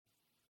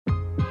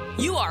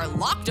You are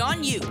Locked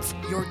On Utes,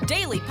 your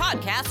daily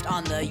podcast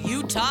on the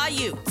Utah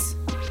Utes.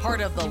 Part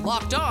of the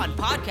Locked On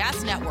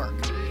Podcast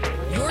Network.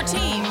 Your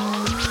team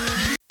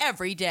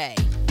every day.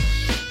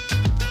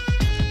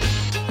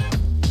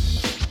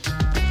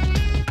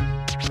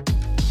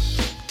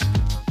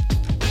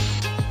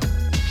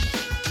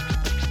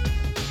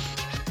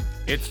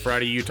 It's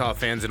Friday, Utah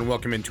fans, and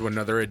welcome into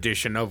another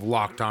edition of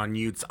Locked On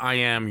Utes. I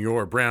am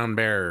your Brown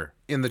Bear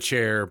in the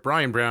chair,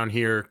 Brian Brown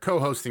here,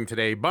 co-hosting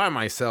today by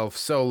myself,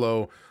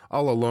 solo,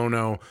 all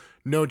alono.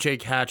 No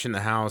Jake Hatch in the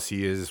house.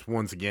 He is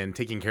once again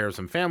taking care of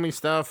some family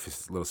stuff.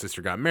 His little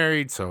sister got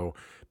married, so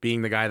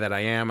being the guy that I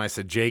am, I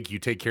said, Jake, you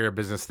take care of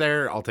business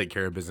there, I'll take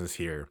care of business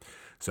here.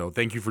 So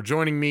thank you for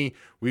joining me.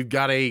 We've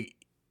got a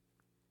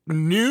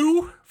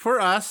new for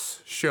us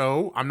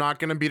show. I'm not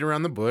going to beat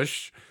around the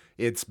bush.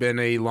 It's been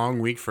a long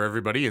week for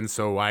everybody, and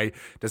so I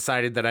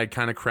decided that I'd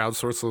kind of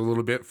crowdsource a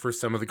little bit for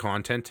some of the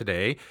content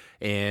today,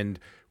 and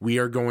we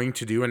are going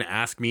to do an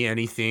Ask Me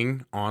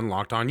Anything on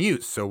Locked On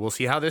Utes. So we'll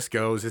see how this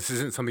goes. This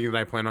isn't something that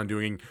I plan on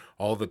doing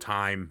all the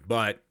time,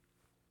 but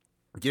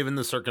given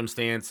the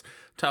circumstance,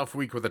 tough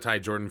week with the Ty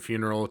Jordan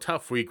funeral,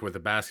 tough week with the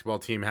basketball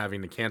team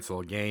having to cancel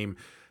a game,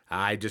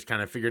 I just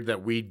kind of figured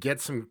that we'd get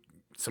some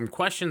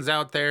questions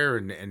out there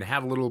and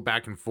have a little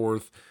back and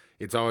forth.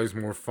 It's always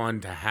more fun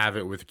to have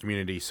it with the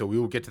community. So we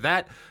will get to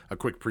that. A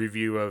quick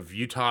preview of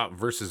Utah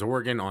versus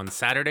Oregon on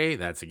Saturday.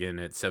 That's again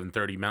at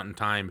 7:30 Mountain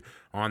Time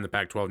on the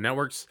Pac-12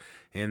 networks.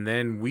 And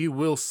then we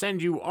will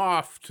send you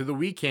off to the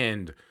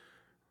weekend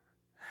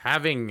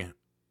having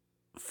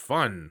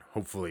fun,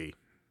 hopefully.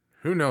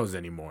 Who knows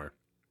anymore?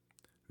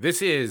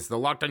 This is the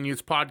Locked On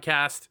Utes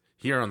podcast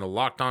here on the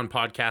Locked On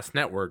Podcast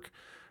Network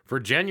for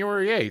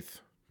January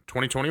 8th,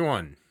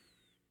 2021.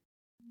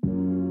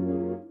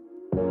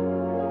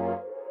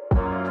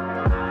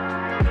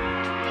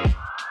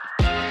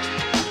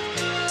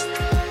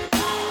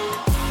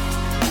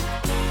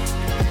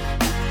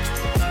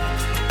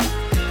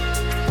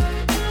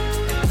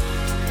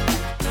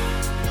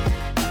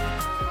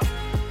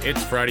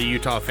 It's Friday,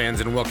 Utah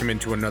fans, and welcome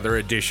into another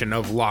edition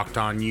of Locked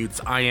On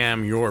Utes. I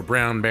am your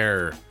Brown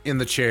Bear in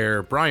the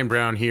chair, Brian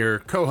Brown here,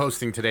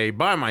 co-hosting today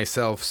by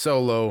myself,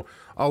 solo,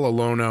 all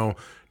alono.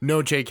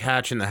 No Jake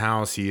Hatch in the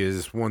house. He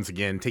is once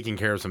again taking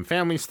care of some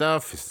family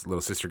stuff. His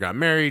little sister got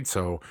married,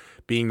 so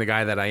being the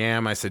guy that I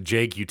am, I said,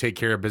 Jake, you take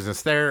care of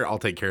business there, I'll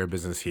take care of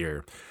business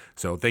here.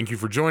 So thank you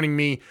for joining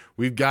me.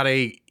 We've got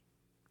a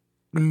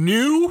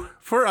new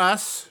for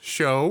us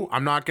show.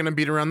 I'm not going to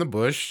beat around the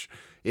bush.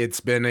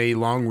 It's been a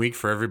long week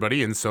for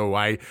everybody, and so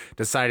I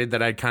decided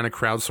that I'd kind of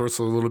crowdsource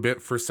a little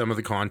bit for some of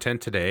the content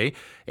today,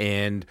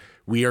 and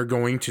we are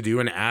going to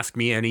do an Ask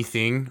Me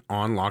Anything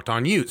on Locked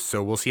On Utes.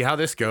 So we'll see how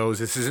this goes.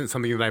 This isn't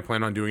something that I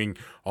plan on doing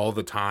all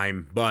the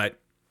time, but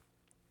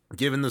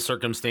given the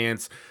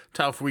circumstance,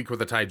 tough week with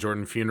the Ty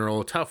Jordan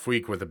funeral, tough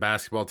week with the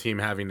basketball team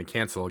having to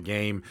cancel a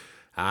game,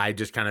 I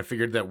just kind of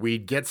figured that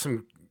we'd get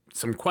some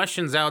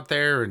questions out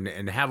there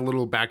and have a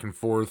little back and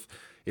forth.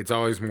 It's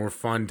always more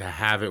fun to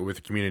have it with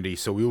the community.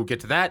 So we will get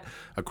to that.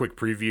 A quick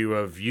preview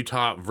of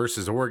Utah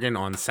versus Oregon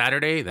on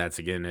Saturday. That's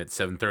again at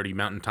 7:30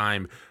 Mountain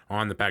Time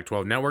on the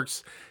Pac-12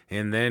 networks.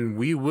 And then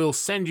we will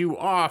send you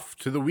off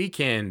to the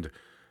weekend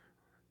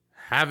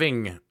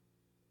having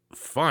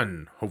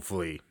fun,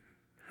 hopefully.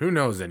 Who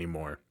knows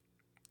anymore?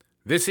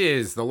 This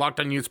is the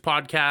Locked On Utes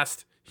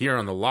podcast here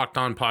on the Locked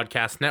On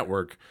Podcast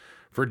Network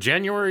for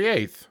January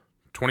 8th,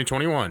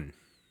 2021.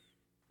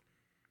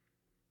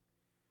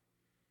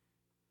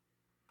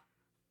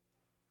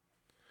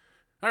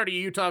 Alrighty,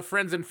 Utah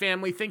friends and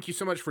family, thank you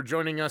so much for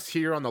joining us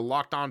here on the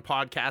Locked On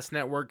Podcast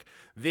Network.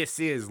 This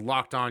is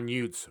Locked On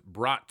Utes,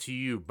 brought to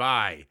you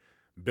by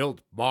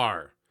Built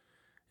Bar.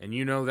 And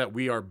you know that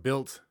we are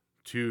built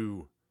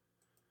to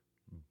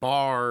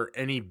bar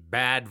any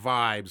bad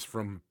vibes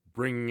from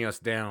bringing us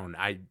down.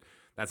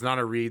 That's not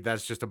a read,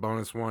 that's just a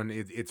bonus one.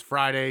 It's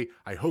Friday.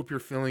 I hope you're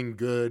feeling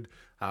good.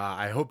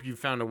 I hope you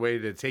found a way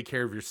to take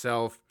care of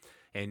yourself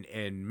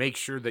and make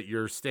sure that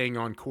you're staying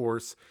on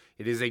course.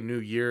 It is a new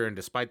year, and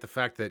despite the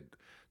fact that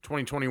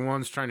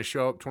 2021 is trying to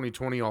show up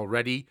 2020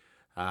 already,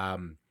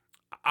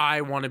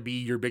 I want to be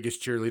your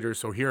biggest cheerleader.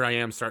 So here I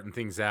am starting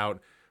things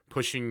out,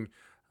 pushing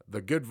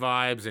the good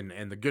vibes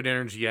and the good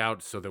energy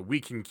out so that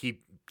we can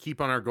keep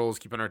on our goals,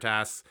 keep on our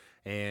tasks,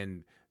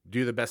 and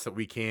do the best that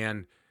we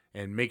can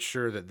and make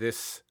sure that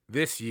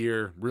this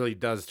year really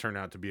does turn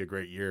out to be a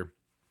great year.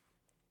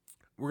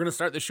 We're going to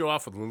start the show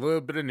off with a little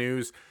bit of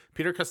news.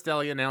 Peter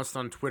Costelli announced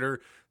on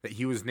Twitter that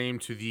he was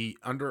named to the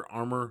Under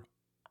Armour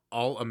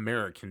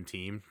All-American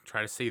team.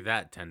 Try to say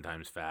that 10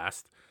 times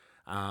fast.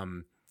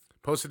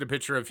 Posted a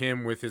picture of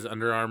him with his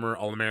Under Armour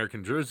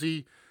All-American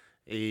jersey.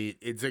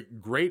 It's a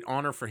great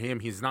honor for him.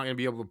 He's not going to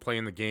be able to play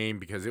in the game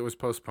because it was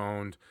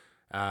postponed.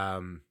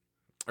 Not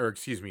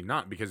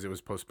because it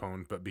was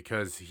postponed, but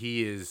because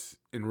he is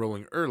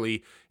enrolling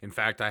early. In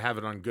fact, I have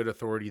it on good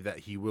authority that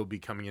he will be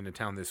coming into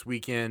town this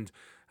weekend.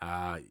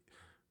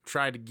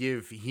 Try to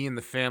give he and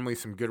the family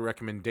some good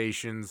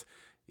recommendations.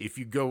 If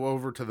you go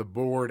over to the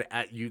board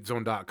at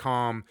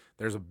utezone.com,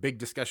 there's a big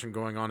discussion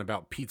going on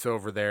about pizza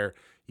over there.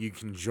 You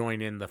can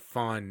join in the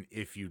fun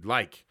if you'd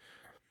like.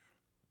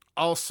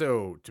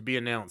 Also, to be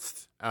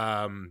announced,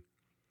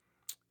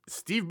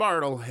 Steve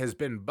Bartle has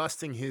been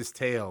busting his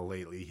tail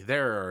lately.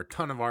 There are a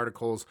ton of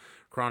articles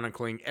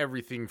chronicling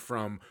everything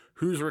from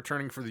who's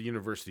returning for the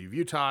University of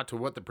Utah to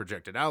what the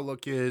projected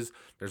outlook is.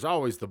 There's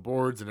always the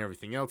boards and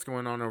everything else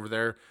going on over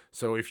there.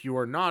 So if you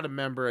are not a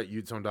member at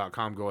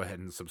utezone.com, go ahead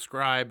and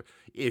subscribe.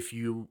 If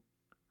you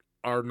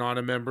are not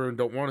a member and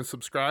don't want to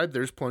subscribe,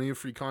 there's plenty of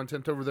free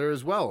content over there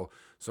as well.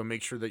 So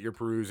make sure that you're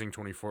perusing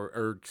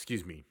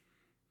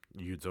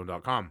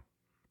utezone.com.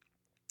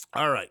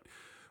 All right.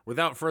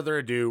 Without further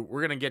ado,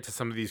 we're going to get to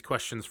some of these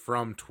questions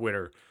from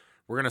Twitter.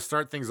 We're going to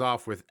start things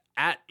off with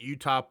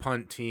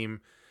 @UtahPuntTeam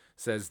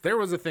says, there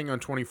was a thing on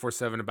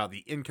 24/7 about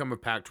the income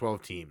of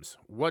Pac-12 teams.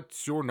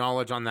 What's your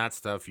knowledge on that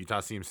stuff?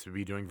 Utah seems to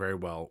be doing very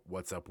well.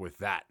 What's up with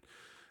that?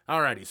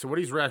 Alrighty, so what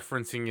he's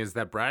referencing is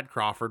that Brad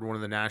Crawford, one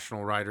of the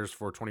national writers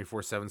for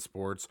 24/7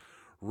 Sports,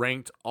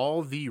 ranked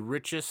all the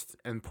richest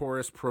and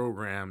poorest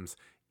programs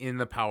in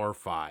the Power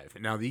 5.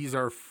 Now, these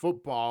are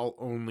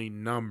football-only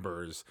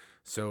numbers,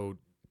 so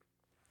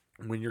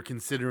when you're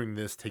considering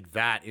this, take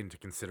that into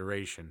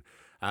consideration.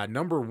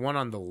 Number one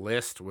on the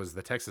list was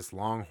the Texas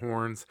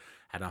Longhorns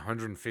at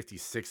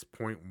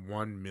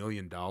 $156.1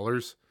 million.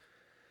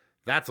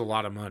 That's a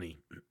lot of money.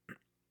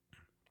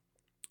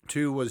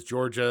 2 was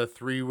Georgia.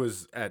 3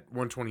 was at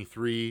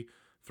 123.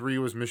 3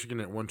 was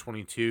Michigan at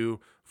 122.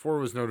 4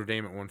 was Notre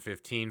Dame at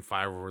 115.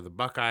 5 were the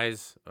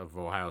Buckeyes of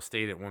Ohio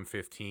State at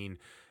 115,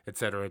 et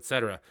cetera, et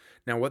cetera.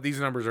 Now, what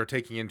these numbers are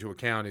taking into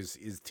account is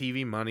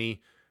TV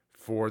money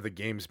for the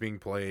games being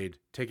played,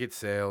 ticket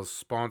sales,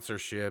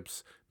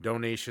 sponsorships,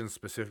 donations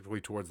specifically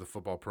towards the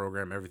football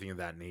program, everything of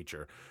that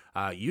nature.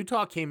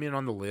 Utah came in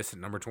on the list at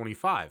number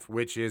 25,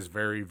 which is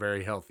very,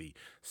 very healthy,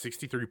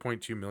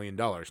 $63.2 million.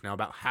 Now,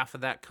 about half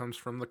of that comes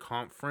from the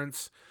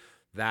conference.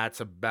 That's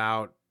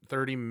about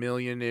 $30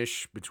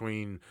 million-ish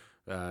between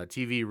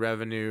TV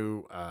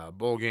revenue,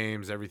 bowl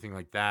games, everything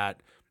like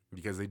that,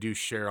 because they do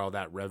share all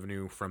that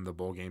revenue from the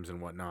bowl games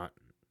and whatnot.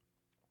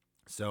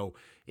 So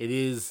it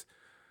is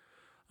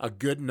a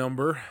good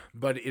number,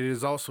 but it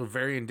is also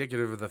very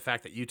indicative of the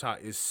fact that Utah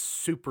is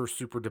super,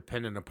 super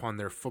dependent upon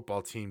their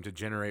football team to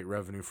generate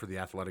revenue for the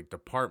athletic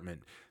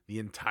department. The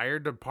entire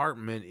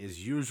department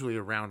is usually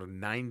around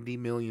 $90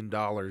 million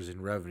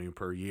in revenue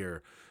per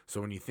year.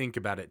 So when you think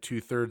about it,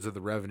 2/3 of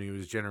the revenue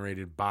is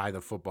generated by the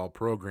football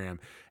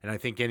program. And I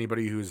think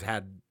anybody who's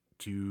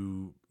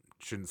who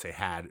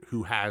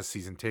has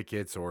season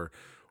tickets or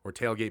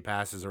tailgate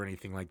passes or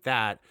anything like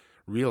that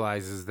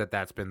realizes that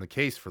that's been the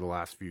case for the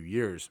last few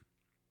years.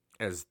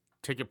 As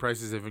ticket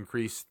prices have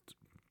increased,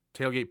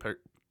 tailgate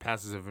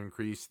passes have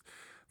increased,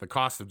 the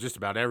cost of just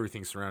about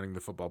everything surrounding the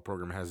football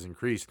program has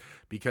increased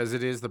because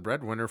it is the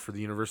breadwinner for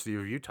the University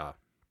of Utah.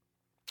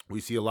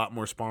 We see a lot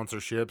more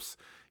sponsorships.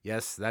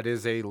 Yes, that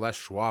is a Les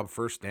Schwab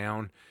first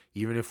down,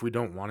 even if we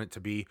don't want it to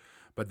be.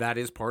 But that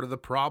is part of the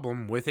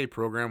problem with a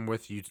program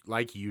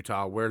like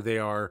Utah, where they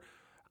are,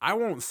 I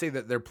won't say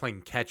that they're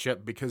playing catch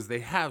up because they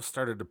have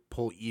started to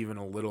pull even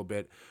a little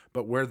bit,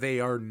 but where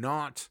they are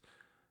not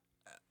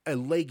a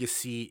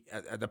legacy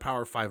at the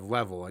Power 5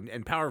 level,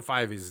 and Power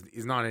 5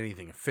 is not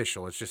anything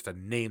official. It's just a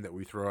name that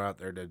we throw out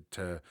there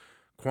to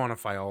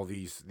quantify all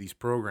these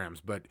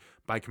programs. But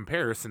by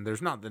comparison,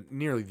 there's not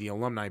nearly the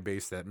alumni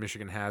base that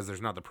Michigan has.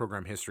 There's not the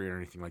program history or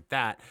anything like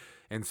that.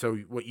 And so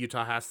what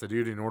Utah has to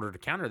do in order to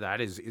counter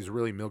that is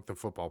really milk the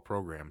football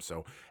program.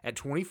 So at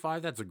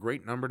 25, that's a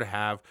great number to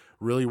have.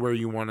 Really where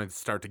you want to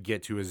start to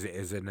get to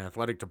is an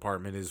athletic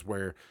department is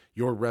where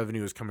your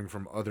revenue is coming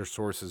from other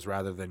sources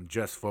rather than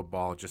just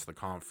football, just the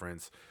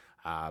conference.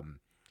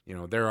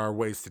 There are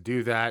ways to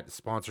do that.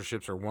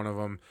 Sponsorships are one of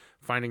them.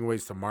 Finding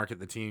ways to market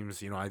the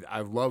teams.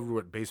 I've loved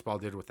what baseball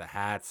did with the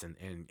hats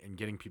and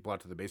getting people out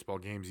to the baseball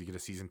games. You get a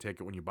season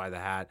ticket when you buy the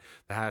hat.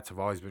 The hats have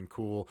always been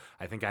cool.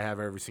 I think I have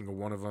every single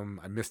one of them.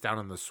 I missed out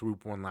on the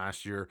swoop one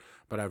last year,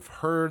 but I've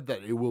heard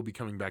that it will be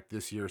coming back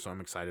this year, so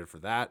I'm excited for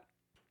that.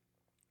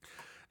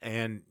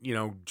 And,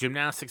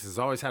 gymnastics has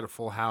always had a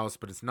full house,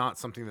 but it's not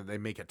something that they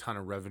make a ton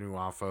of revenue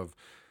off of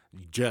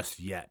just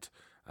yet.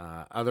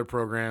 Other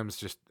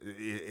programs,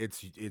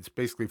 it's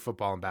basically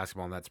football and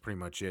basketball, and that's pretty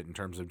much it in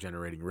terms of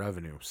generating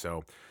revenue.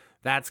 So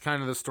that's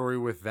kind of the story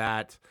with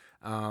that.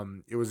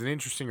 It was an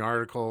interesting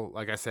article.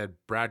 Like I said,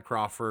 Brad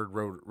Crawford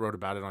wrote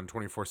about it on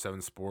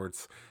 24/7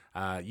 Sports.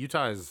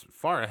 Utah is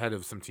far ahead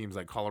of some teams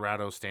like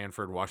Colorado,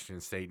 Stanford,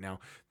 Washington State.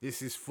 Now,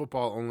 this is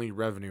football-only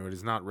revenue. It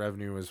is not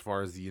revenue as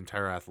far as the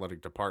entire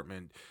athletic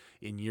department.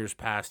 In years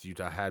past,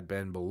 Utah had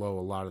been below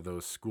a lot of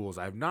those schools.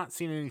 I have not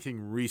seen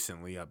anything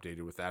recently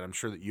updated with that. I'm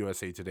sure that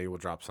USA Today will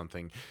drop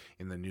something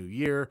in the new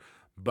year.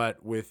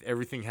 But with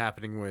everything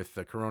happening with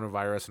the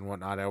coronavirus and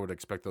whatnot, I would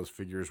expect those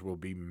figures will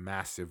be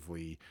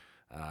massively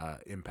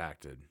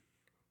impacted.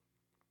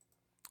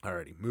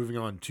 Alrighty, moving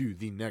on to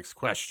the next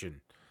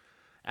question.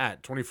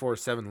 At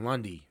 24/7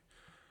 Lundy,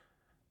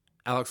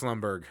 Alex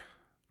Lundberg,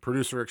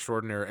 producer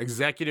extraordinaire,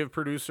 executive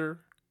producer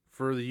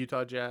for the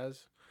Utah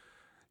Jazz.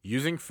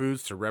 Using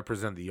foods to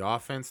represent the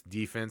offense,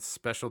 defense,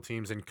 special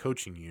teams, and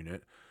coaching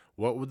unit,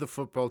 what would the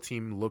football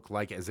team look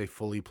like as a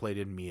fully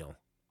plated meal?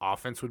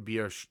 Offense would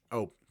be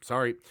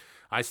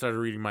I started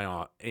reading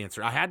my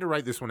answer. I had to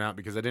write this one out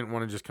because I didn't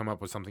want to just come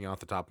up with something off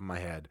the top of my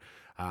head.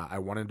 I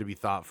wanted to be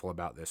thoughtful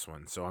about this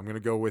one. So I'm going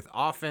to go with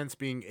offense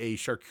being a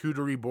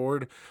charcuterie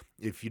board.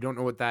 If you don't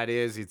know what that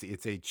is,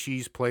 it's a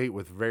cheese plate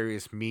with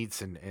various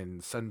meats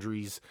and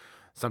sundries,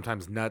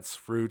 sometimes nuts,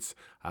 fruits.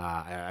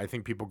 I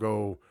think people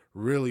go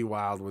really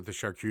wild with the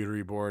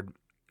charcuterie board.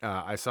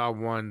 I saw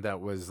one that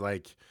was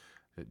like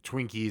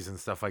Twinkies and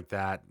stuff like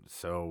that.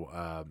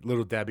 So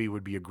Little Debbie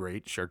would be a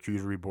great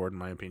charcuterie board in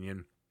my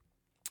opinion.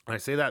 And I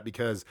say that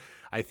because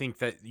I think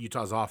that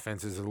Utah's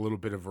offense is a little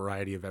bit of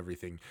variety of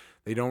everything.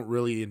 They don't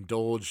really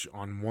indulge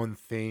on one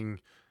thing.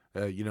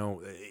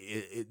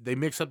 They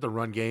mix up the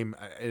run game,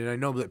 and I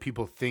know that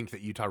people think that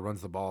Utah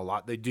runs the ball a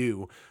lot. They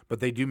do, but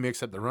they do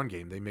mix up the run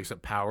game. They mix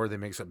up power. They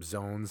mix up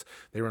zones.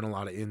 They run a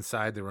lot of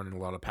inside. They run a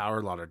lot of power,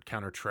 a lot of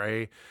counter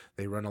tray.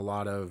 They run a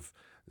lot of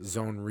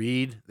zone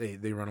read.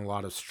 They run a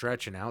lot of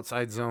stretch and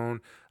outside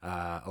zone,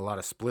 a lot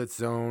of split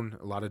zone,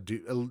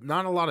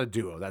 not a lot of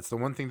duo. That's the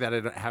one thing that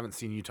I haven't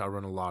seen Utah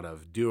run a lot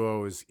of.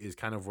 Duo is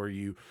kind of where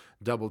you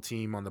double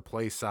team on the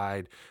play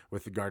side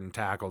with the guard and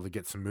tackle to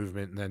get some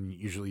movement, and then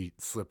usually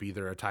slip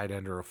either a tight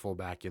end or a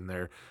fullback in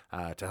there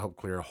to help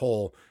clear a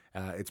hole.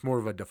 It's more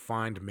of a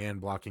defined man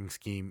blocking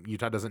scheme.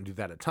 Utah doesn't do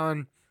that a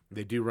ton.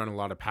 They do run a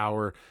lot of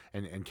power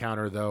and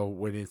counter though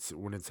when it's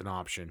an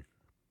option.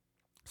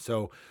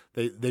 So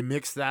they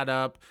mix that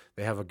up.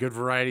 They have a good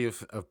variety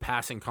of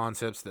passing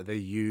concepts that they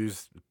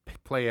use,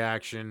 play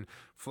action,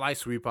 fly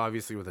sweep,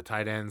 obviously with a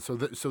tight end. So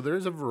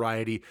there's a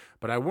variety,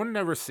 but I wouldn't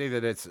ever say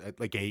that it's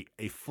like a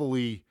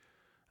fully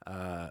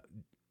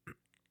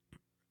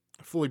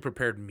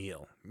prepared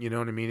meal. You know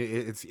what I mean?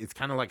 It's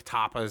kind of like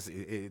tapas.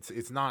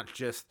 It's not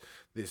just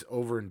this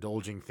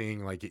overindulging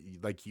thing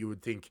like you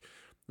would think.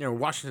 You know,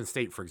 Washington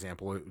State, for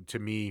example, to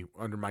me,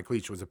 under Mike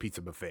Leach, was a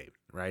pizza buffet,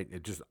 right?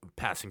 It just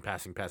passing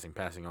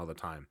all the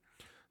time.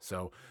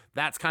 So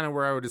that's kind of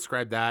where I would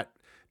describe that.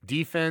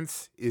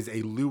 Defense is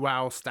a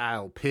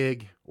luau-style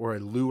pig or a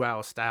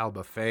luau-style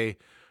buffet.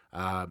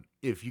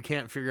 If you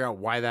can't figure out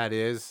why that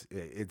is,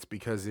 it's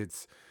because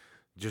it's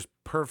just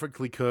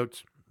perfectly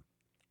cooked.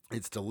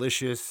 It's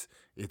delicious.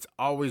 It's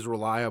always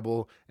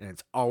reliable, and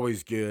it's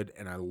always good,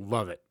 and I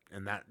love it.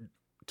 And that,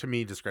 to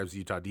me, describes the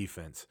Utah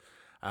defense.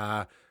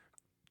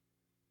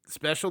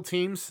 Special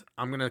teams,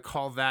 I'm going to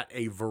call that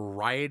a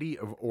variety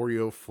of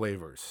Oreo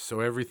flavors. So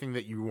everything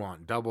that you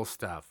want, double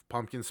stuff,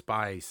 pumpkin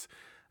spice,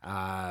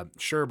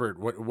 sherbet,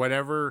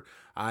 whatever.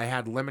 I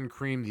had lemon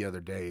cream the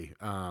other day.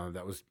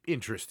 That was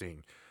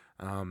interesting.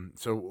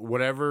 So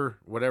whatever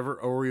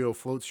Oreo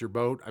floats your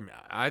boat. I mean,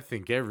 I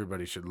think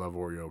everybody should love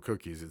Oreo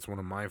cookies. It's one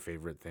of my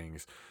favorite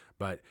things,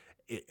 but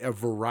a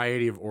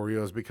variety of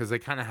Oreos because they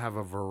kind of have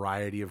a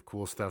variety of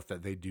cool stuff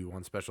that they do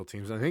on special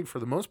teams. And I think for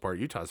the most part,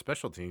 Utah's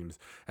special teams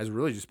has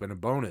really just been a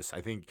bonus.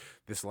 I think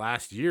this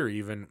last year,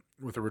 even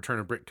with the return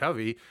of Britt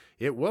Covey,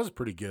 it was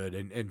pretty good.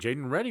 And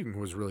Jaden Redding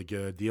was really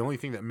good. The only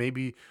thing that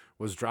maybe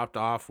was dropped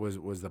off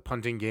was the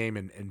punting game,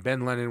 and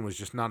Ben Lennon was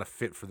just not a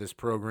fit for this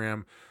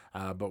program.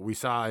 But we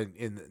saw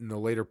in the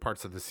later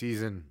parts of the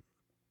season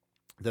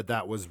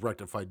that was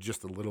rectified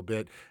just a little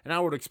bit. And I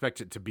would expect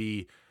it to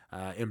be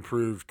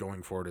improved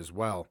going forward as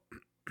well.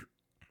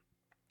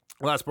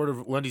 Last part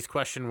of Lundy's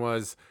question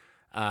was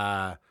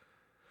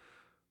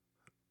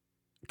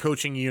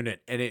coaching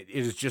unit, and it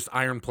is just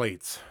iron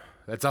plates.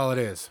 That's all it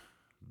is.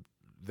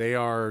 They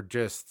are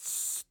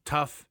just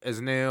tough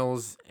as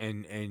nails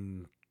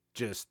and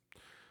just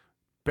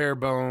bare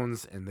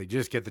bones, and they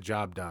just get the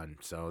job done.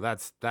 So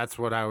that's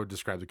what I would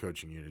describe the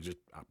coaching unit, just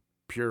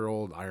pure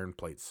old iron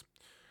plates.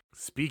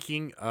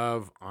 Speaking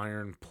of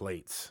iron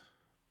plates,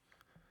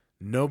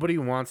 nobody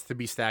wants to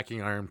be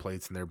stacking iron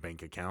plates in their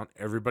bank account.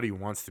 Everybody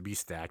wants to be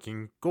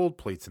stacking gold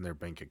plates in their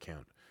bank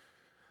account.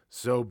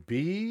 So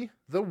be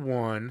the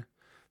one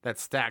that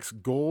stacks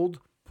gold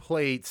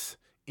plates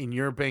in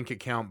your bank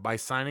account by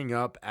signing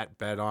up at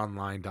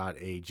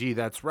betonline.ag.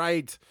 That's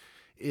right.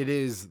 It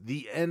is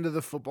the end of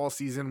the football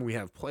season. We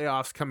have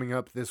playoffs coming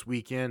up this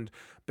weekend.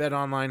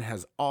 BetOnline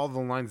has all the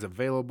lines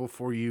available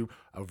for you,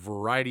 a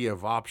variety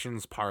of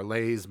options,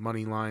 parlays,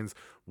 money lines,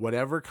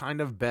 whatever kind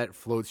of bet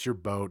floats your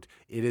boat.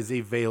 It is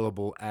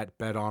available at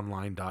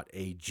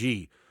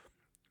betonline.ag.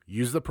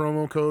 Use the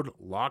promo code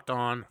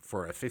LOCKEDON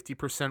for a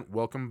 50%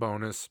 welcome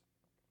bonus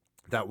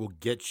that will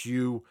get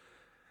you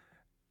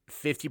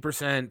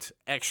 50%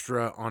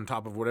 extra on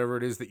top of whatever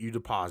it is that you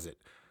deposit.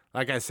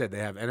 Like I said, they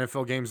have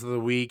NFL games of the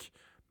week.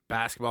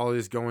 Basketball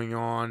is going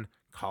on,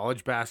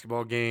 college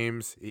basketball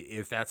games.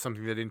 If that's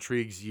something that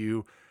intrigues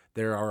you,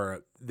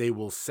 they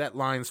will set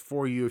lines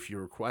for you if you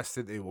request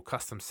it. They will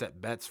custom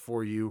set bets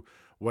for you.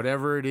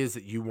 Whatever it is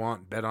that you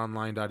want,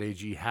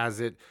 betonline.ag has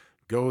it.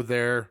 Go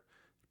there,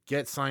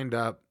 get signed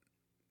up.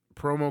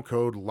 Promo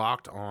code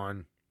locked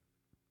on.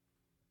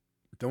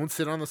 Don't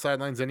sit on the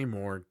sidelines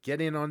anymore. Get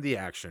in on the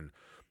action.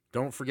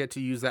 Don't forget to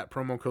use that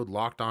promo code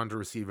LOCKEDON to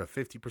receive a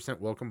 50%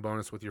 welcome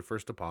bonus with your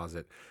first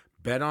deposit.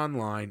 Bet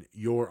Online,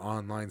 your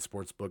online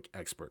sportsbook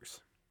experts.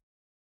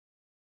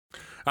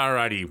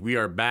 Alrighty, we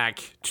are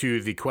back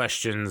to the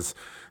questions.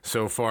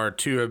 So far,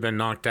 2 have been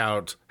knocked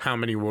out. How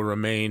many will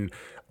remain?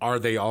 Are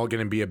they all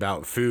going to be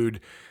about food?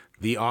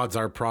 The odds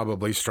are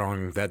probably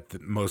strong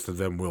that most of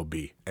them will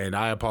be. And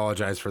I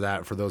apologize for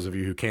that for those of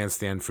you who can't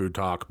stand food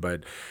talk,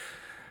 but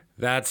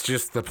that's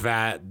just the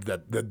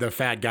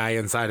fat guy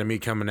inside of me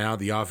coming out,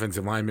 the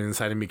offensive lineman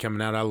inside of me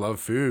coming out. I love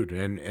food,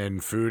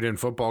 and food and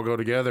football go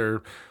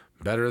together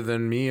better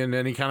than me and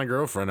any kind of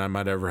girlfriend I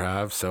might ever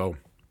have. So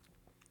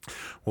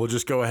we'll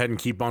just go ahead and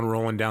keep on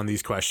rolling down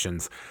these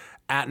questions.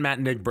 At Matt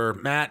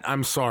Nigber. Matt,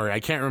 I'm sorry. I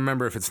can't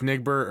remember if it's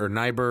Nigber or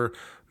Nyber.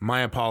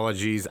 My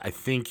apologies. I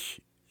think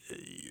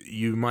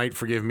you might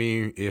forgive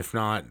me. If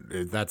not,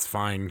 that's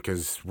fine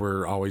because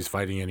we're always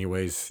fighting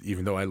anyways,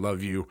 even though I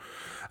love you.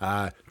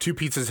 2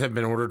 pizzas have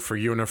been ordered for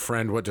you and a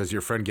friend. What does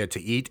your friend get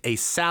to eat? A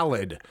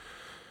salad.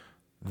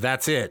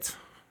 That's it.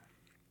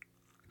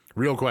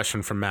 Real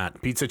question from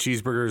Matt. Pizza,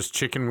 cheeseburgers,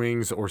 chicken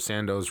wings, or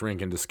Sandoz?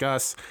 Rank and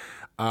discuss.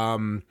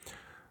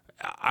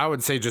 I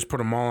would say just put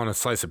them all on a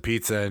slice of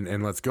pizza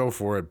and let's go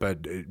for it.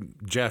 But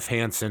Jeff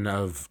Hansen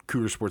of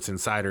Cougar Sports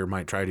Insider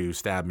might try to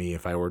stab me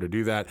if I were to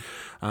do that.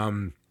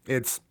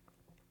 It's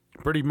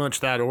pretty much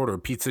that order.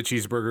 Pizza,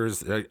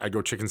 cheeseburgers, I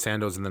go chicken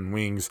Sandoz and then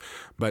wings.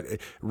 But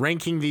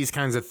ranking these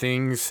kinds of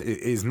things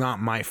is not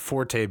my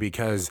forte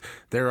because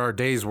there are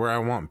days where I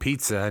want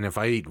pizza, and if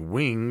I eat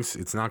wings,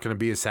 it's not going to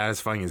be as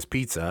satisfying as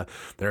pizza.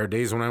 There are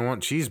days when I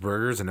want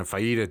cheeseburgers, and if I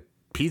eat a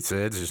pizza,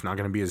 it's just not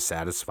going to be as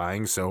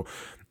satisfying. So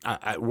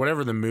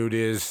whatever the mood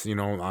is,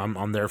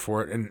 I'm there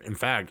for it. And in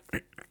fact,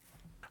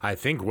 I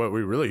think what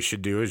we really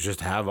should do is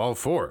just have all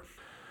 4.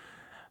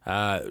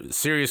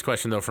 Serious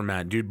question, though, from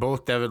Matt. Dude,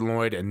 both Devin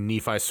Lloyd and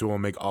Nephi Sewell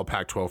make all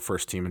Pac-12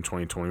 first team in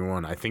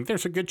 2021. I think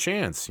there's a good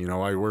chance.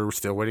 We're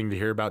still waiting to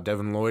hear about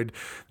Devin Lloyd.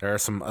 There are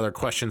some other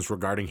questions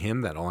regarding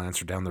him that I'll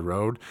answer down the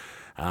road.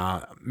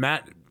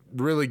 Matt,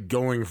 really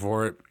going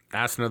for it.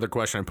 Asked another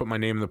question. I put my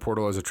name in the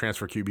portal as a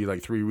transfer QB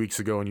like 3 weeks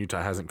ago, and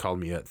Utah hasn't called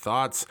me yet.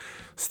 Thoughts?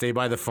 Stay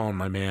by the phone,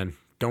 my man.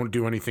 Don't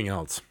do anything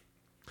else.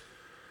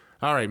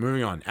 All right,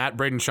 moving on. At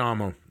Braden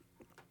Shamo.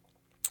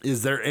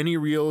 Is there any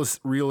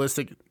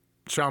realistic...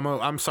 Shamo,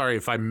 I'm sorry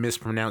if I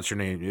mispronounce your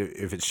name.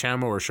 If it's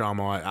Shamo or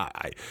Shamo,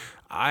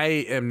 I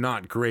am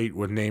not great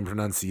with name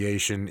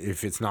pronunciation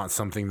if it's not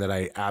something that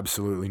I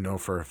absolutely know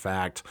for a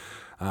fact.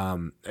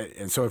 And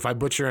so if I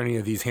butcher any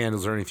of these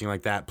handles or anything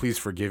like that, please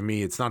forgive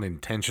me. It's not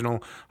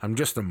intentional. I'm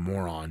just a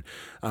moron.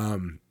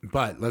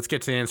 But let's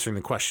get to answering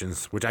the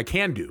questions, which I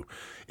can do.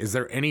 Is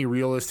there any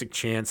realistic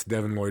chance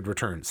Devin Lloyd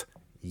returns?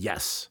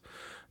 Yes.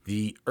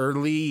 The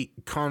early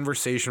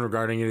conversation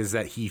regarding it is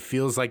that he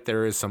feels like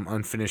there is some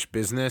unfinished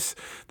business.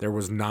 There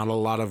was not a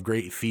lot of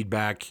great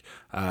feedback.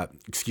 The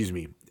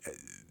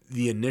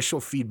initial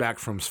feedback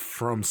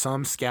from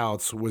some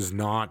scouts was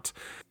not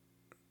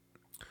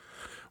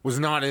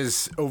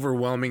as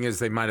overwhelming as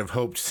they might have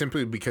hoped,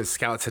 simply because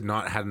scouts had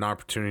not had an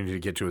opportunity to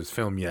get to his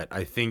film yet.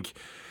 I think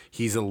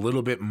he's a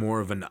little bit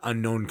more of an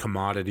unknown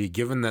commodity,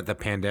 given that the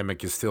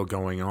pandemic is still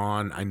going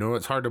on. I know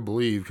it's hard to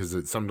believe because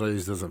it some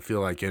days doesn't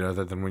feel like it,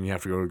 other than when you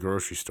have to go to the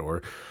grocery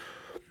store.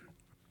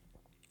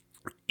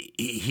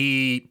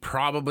 He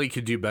probably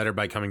could do better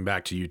by coming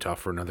back to Utah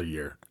for another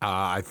year.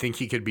 I think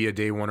he could be a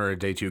day 1 or a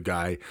day 2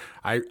 guy.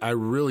 I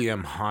really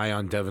am high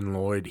on Devin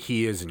Lloyd.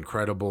 He is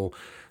incredible.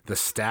 The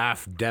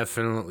staff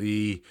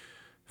definitely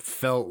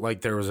felt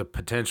like there was a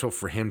potential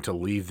for him to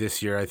leave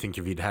this year. I think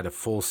if he'd had a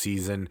full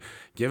season,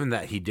 given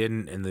that he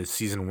didn't and the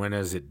season went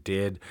as it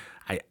did,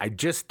 I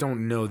just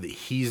don't know that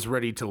he's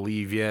ready to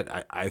leave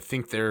yet. I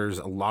think there's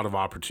a lot of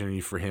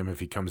opportunity for him if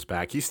he comes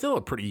back. He's still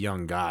a pretty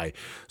young guy,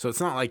 so it's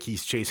not like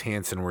he's Chase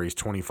Hansen where he's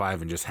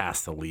 25 and just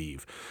has to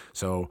leave.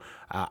 So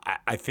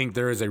I think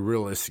there is a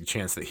realistic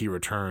chance that he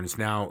returns.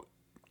 Now,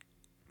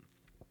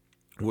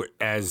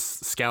 as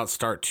scouts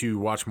start to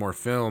watch more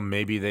film,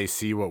 maybe they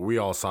see what we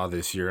all saw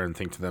this year and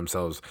think to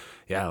themselves,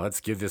 yeah,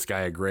 let's give this guy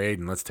a grade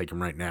and let's take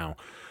him right now.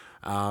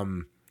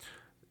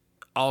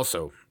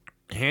 Also,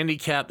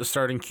 handicap the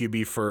starting job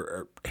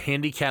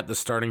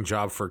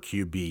for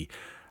QB.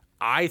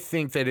 I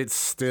think that it's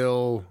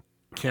still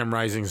Cam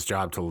Rising's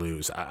job to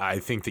lose. I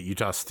think that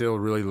Utah still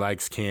really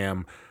likes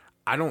Cam.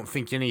 I don't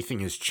think anything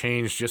has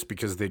changed just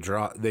because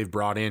they've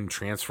brought in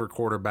transfer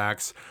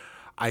quarterbacks.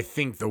 I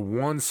think the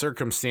one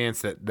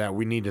circumstance that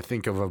we need to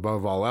think of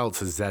above all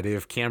else is that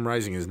if Cam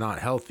Rising is not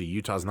healthy,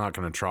 Utah's not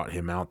going to trot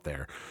him out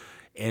there.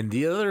 And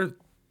the other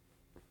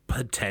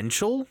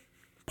potential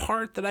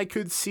part that I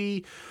could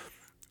see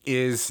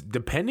is,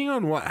 depending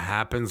on what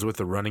happens with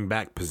the running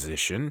back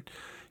position,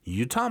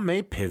 Utah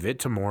may pivot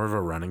to more of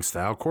a running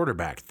style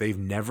quarterback. They've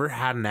never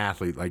had an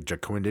athlete like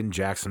Jaquindon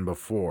Jackson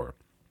before.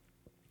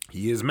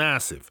 He is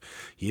massive.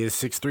 He is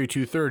 6'3",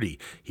 230.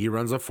 He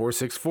runs a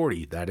 4.6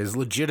 40. That is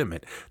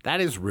legitimate.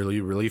 That is really,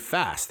 really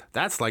fast.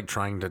 That's like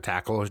trying to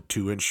tackle a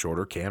 2-inch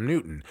shorter Cam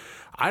Newton.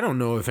 I don't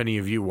know if any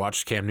of you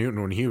watched Cam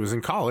Newton when he was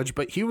in college,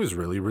 but he was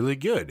really, really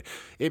good.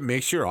 It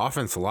makes your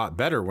offense a lot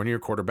better when your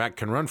quarterback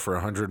can run for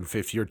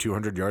 150 or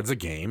 200 yards a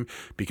game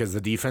because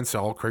the defense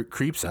all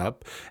creeps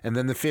up, and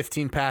then the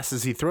 15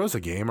 passes he throws a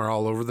game are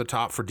all over the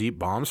top for deep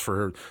bombs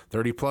for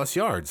 30-plus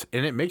yards,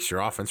 and it makes your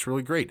offense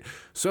really great.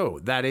 So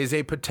that is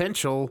a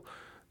potential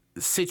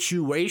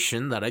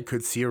situation that I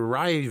could see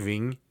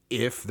arriving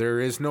if there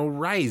is no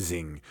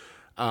rising.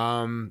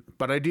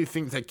 But I do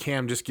think that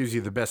Cam just gives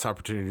you the best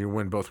opportunity to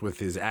win, both with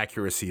his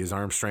accuracy, his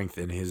arm strength,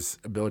 and his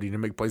ability to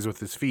make plays with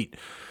his feet.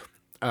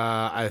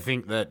 I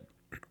think that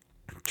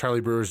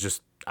Charlie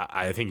Brewer's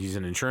I think he's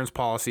an insurance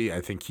policy.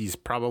 I think he's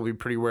probably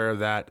pretty aware of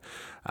that.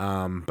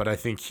 But I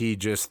think he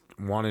just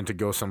wanted to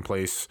go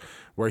someplace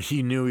where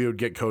he knew he would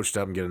get coached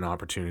up and get an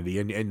opportunity.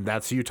 And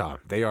that's Utah.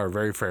 They are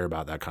very fair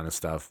about that kind of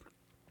stuff.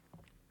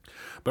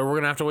 But we're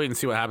going to have to wait and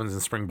see what happens in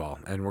spring ball,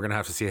 and we're going to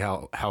have to see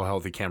how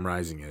healthy Cam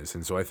Rising is.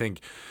 And so I think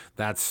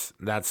that's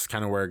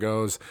kind of where it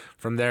goes.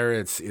 From there,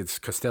 it's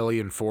Costelli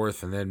in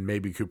fourth, and then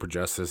maybe Cooper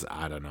Justice.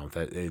 I don't know.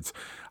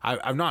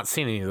 I've not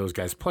seen any of those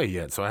guys play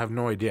yet, so I have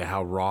no idea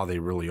how raw they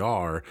really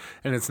are.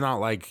 And it's not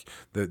like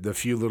the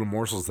few little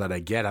morsels that I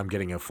get, I'm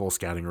getting a full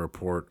scouting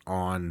report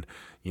on,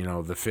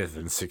 the fifth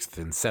and sixth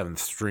and seventh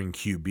string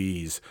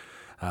QBs.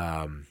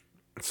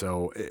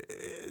 So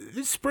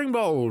this spring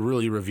ball will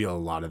really reveal a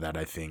lot of that,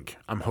 I think.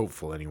 I'm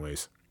hopeful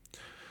anyways.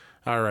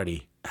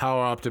 Alrighty. How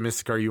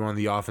optimistic are you on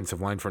the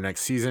offensive line for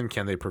next season?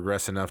 Can they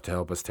progress enough to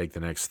help us take the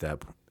next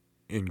step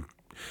in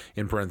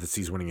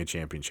parentheses, winning a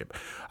championship?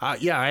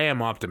 Yeah, I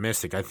am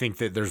optimistic. I think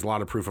that there's a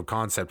lot of proof of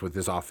concept with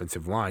this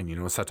offensive line.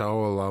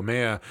 Satao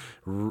Laumea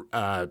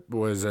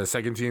was a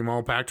second-team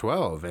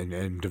All-Pac-12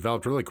 and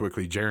developed really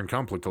quickly. Jaron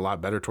Kump looked a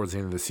lot better towards the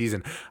end of the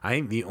season. I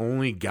think the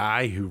only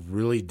guy who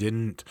really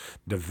didn't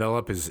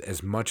develop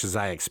as much as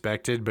I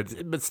expected,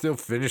 but still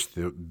finished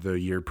the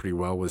year pretty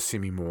well, was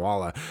Simi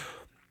Moala.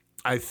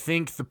 I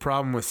think the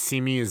problem with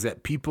Simi is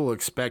that people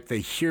they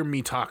hear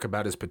me talk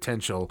about his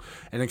potential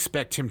and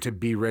expect him to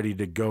be ready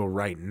to go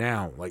right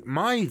now. Like,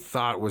 my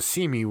thought with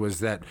Simi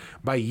was that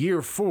by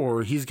year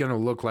 4, he's going to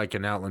look like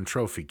an Outland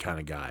Trophy kind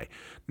of guy,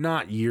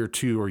 not year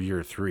 2 or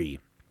year 3.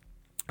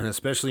 And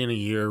especially in a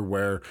year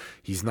where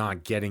he's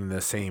not getting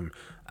the same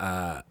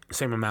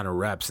amount of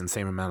reps and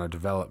same amount of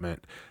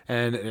development.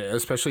 And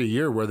especially a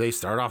year where they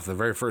start off the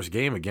very first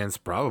game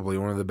against probably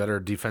one of the better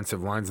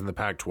defensive lines in the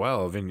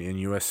Pac-12 in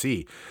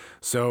USC.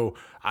 So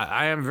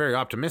I am very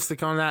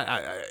optimistic on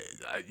that.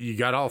 You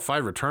got all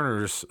 5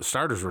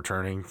 starters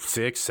returning,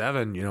 6,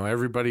 7.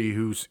 Everybody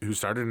who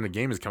started in the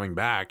game is coming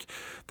back.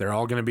 They're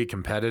all going to be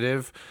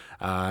competitive.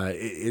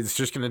 It's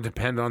just going to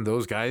depend on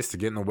those guys to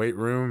get in the weight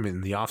room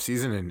in the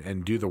offseason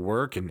and do the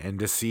work and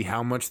to see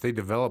how much they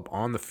develop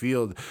on the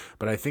field.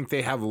 But I think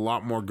they have a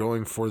lot more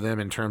going for them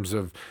in terms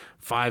of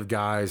 5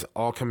 guys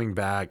all coming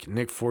back.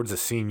 Nick Ford's a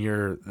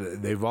senior.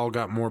 They've all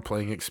got more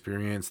playing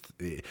experience.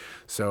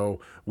 So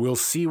we'll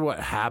see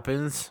what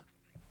happens.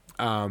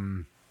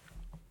 I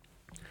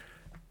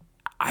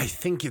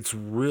think it's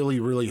really,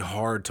 really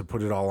hard to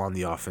put it all on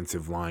the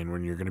offensive line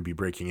when you're going to be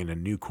breaking in a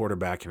new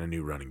quarterback and a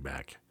new running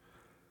back.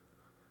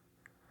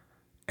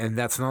 And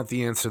that's not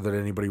the answer that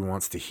anybody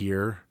wants to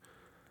hear.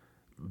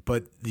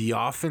 But the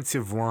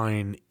offensive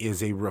line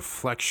is a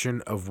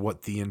reflection of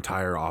what the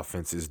entire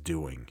offense is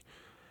doing.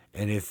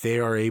 And if they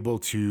are able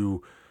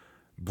to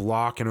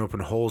block and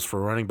open holes for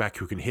a running back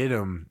who can hit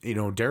him,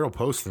 Daryl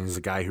Poston is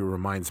a guy who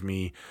reminds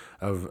me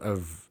of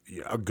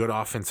a good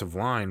offensive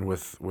line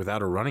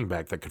without a running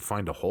back that could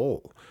find a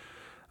hole.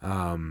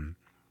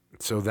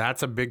 So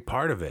that's a big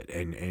part of it.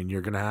 And you're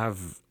going to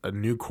have a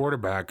new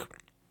quarterback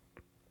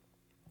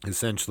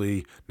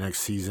essentially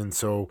next season.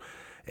 So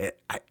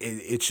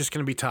it's just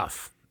going to be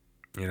tough.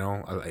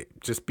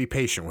 Just be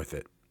patient with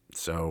it.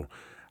 So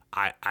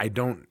I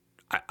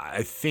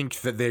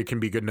think that they can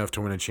be good enough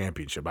to win a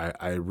championship.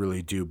 I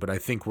really do. But I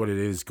think what it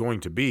is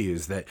going to be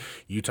is that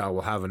Utah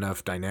will have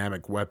enough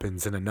dynamic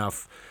weapons and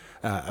enough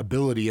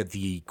ability at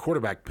the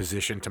quarterback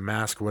position to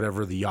mask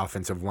whatever the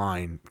offensive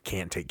line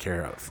can't take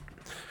care of.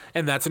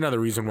 And that's another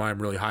reason why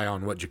I'm really high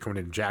on what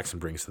Ja'Coden Jackson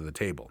brings to the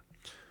table.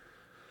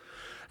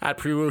 At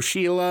Primo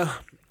Sheila,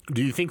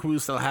 do you think we'll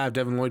still have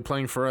Devin Lloyd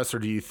playing for us, or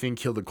do you think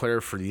he'll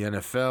declare for the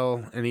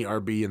NFL? Any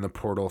RB in the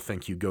portal?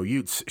 Thank you, Go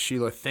Utes.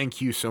 Sheila,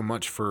 thank you so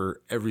much for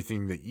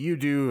everything that you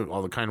do,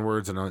 all the kind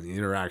words and all the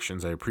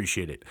interactions. I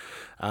appreciate it.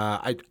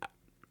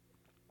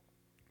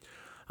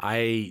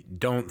 I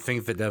don't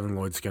think that Devin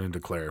Lloyd's going to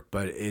declare,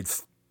 but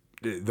it's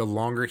the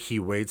longer he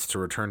waits to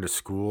return to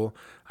school,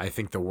 I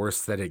think the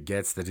worse that it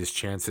gets, that his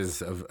chances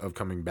of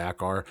coming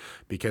back are,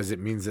 because it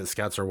means that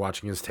scouts are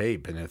watching his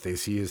tape, and if they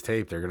see his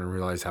tape, they're going to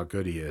realize how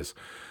good he is.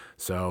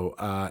 So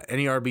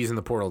any RBs in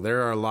the portal?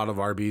 There are a lot of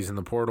RBs in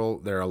the portal.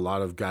 There are a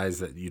lot of guys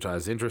that Utah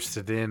is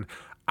interested in.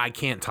 I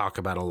can't talk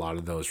about a lot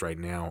of those right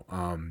now.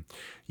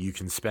 You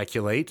can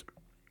speculate.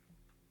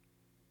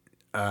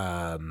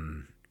 But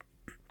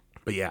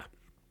yeah.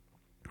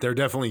 they're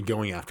definitely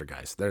going after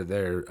guys.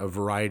 They're a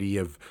variety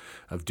of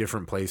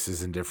different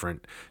places and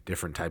different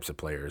types of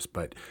players.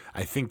 But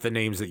I think the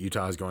names that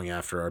Utah is going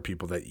after are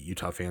people that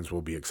Utah fans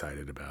will be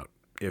excited about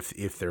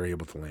if they're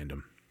able to land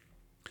them.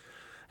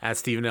 At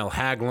Stephen L.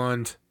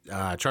 Haglund,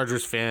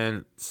 Chargers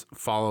fans,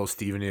 follow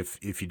Stephen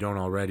if you don't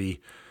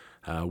already.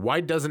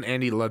 Why doesn't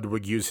Andy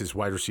Ludwig use his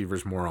wide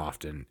receivers more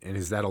often? And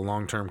is that a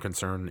long-term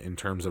concern in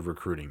terms of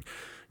recruiting?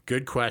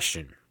 Good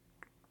question.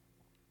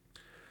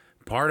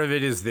 Part of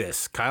it is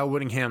this. Kyle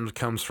Whittingham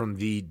comes from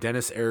the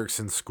Dennis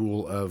Erickson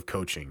School of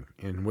Coaching,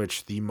 in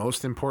which the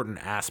most important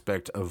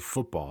aspect of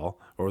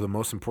football, or the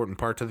most important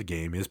part of the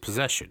game, is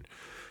possession.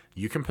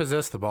 You can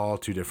possess the ball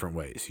two different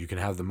ways. You can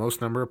have the most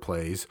number of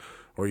plays,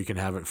 or you can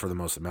have it for the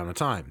most amount of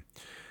time.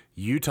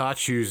 Utah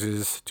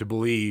chooses to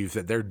believe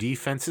that their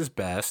defense is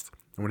best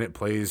when it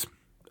plays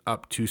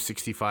up to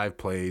 65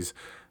 plays,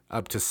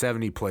 up to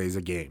 70 plays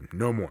a game,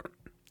 no more.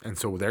 And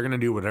so they're going to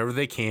do whatever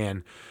they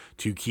can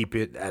to keep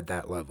it at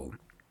that level.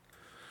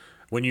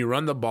 When you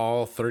run the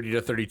ball 30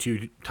 to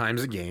 32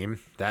 times a game,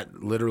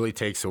 that literally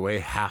takes away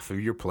half of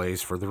your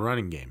plays for the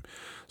running game.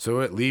 So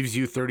it leaves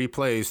you 30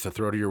 plays to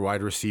throw to your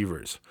wide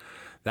receivers.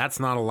 That's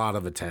not a lot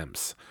of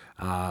attempts.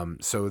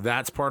 So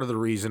that's part of the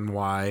reason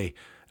why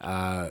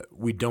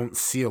we don't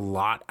see a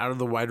lot out of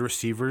the wide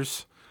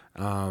receivers.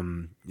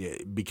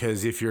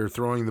 Because if you're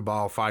throwing the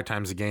ball 5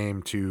 times a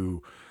game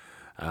to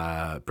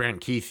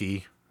Brant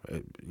Keithy,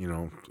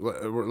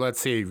 let's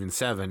say even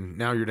 7,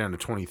 now you're down to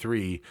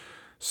 23.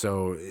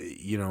 So,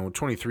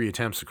 23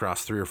 attempts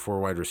across 3 or 4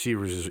 wide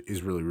receivers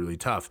is really, really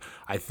tough.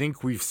 I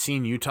think we've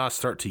seen Utah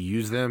start to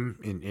use them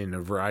in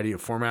a variety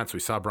of formats. We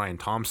saw Brian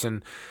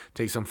Thompson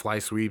take some fly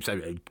sweeps.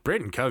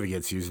 Britton Covey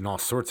gets used in all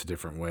sorts of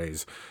different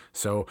ways.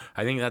 So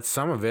I think that's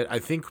some of it. I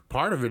think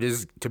part of it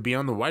is to be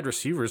on the wide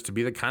receivers, to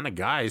be the kind of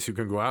guys who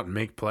can go out and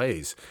make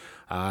plays.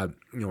 Samson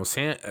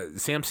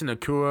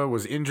Akua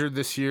was injured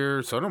this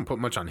year, so I don't put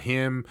much on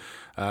him.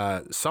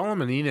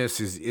 Solomon Enos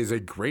is a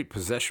great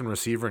possession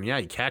receiver, and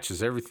he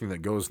catches everything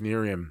that goes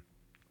near him.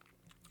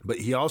 But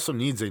he also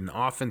needs an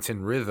offense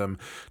in rhythm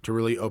to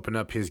really open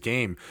up his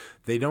game.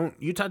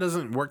 Utah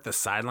doesn't work the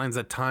sidelines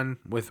a ton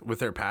with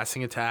their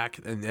passing attack,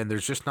 and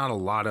there's just not a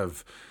lot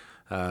of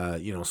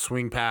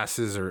swing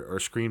passes or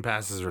screen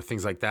passes or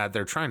things like that.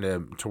 They're trying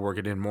to work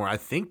it in more. I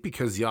think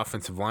because the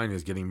offensive line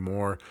is getting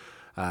more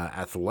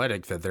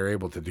athletic, that they're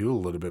able to do a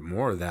little bit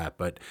more of that.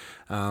 But,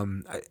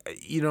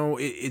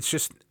 it's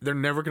just they're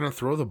never going to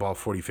throw the ball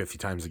 40, 50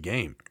 times a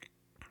game.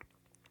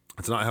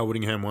 It's not how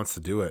Whittingham wants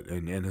to do it.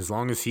 And as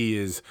long as he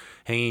is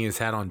hanging his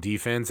hat on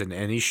defense,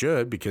 and he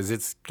should, because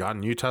it's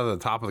gotten Utah to the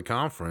top of the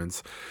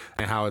conference,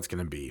 and how it's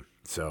going to be.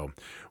 So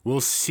we'll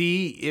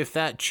see if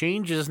that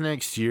changes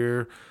next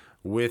year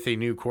with a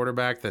new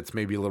quarterback that's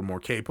maybe a little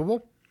more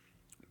capable.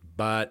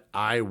 But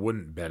I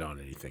wouldn't bet on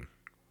anything.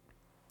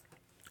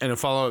 And a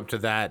follow-up to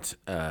that,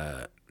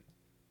 and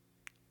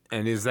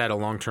is that a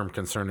long-term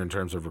concern in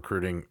terms of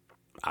recruiting?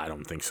 I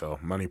don't think so.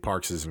 Money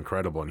Parks is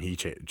incredible, and he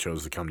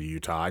chose to come to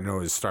Utah. I know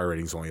his star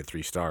rating's only at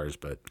 3 stars,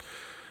 but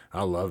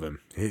I love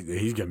him.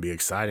 He's going to be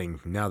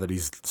exciting now that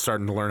he's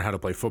starting to learn how to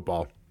play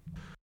football.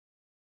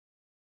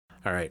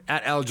 All right,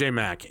 at LJ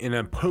Mack, in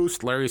a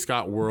post-Larry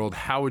Scott world,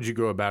 how would you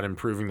go about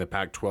improving the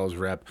Pac-12's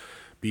rep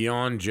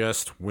beyond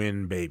just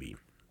win, baby?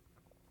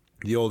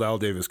 The old Al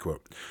Davis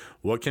quote.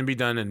 What can be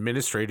done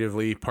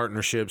administratively,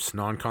 partnerships,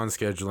 non-con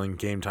scheduling,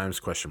 game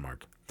times, ?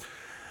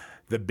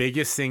 The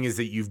biggest thing is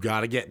that you've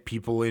got to get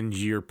people into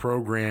your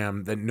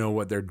program that know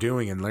what they're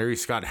doing. And Larry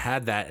Scott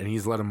had that, and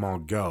he's let them all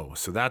go.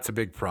 So that's a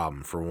big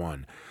problem, for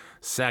one.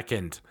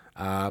 Second,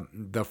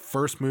 the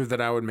first move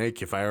that I would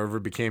make if I ever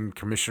became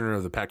commissioner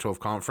of the Pac-12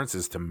 conference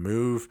is to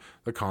move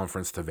the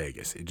conference to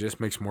Vegas. It just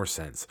makes more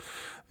sense.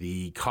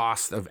 The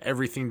cost of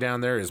everything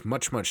down there is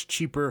much, much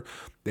cheaper.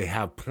 They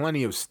have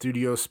plenty of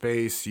studio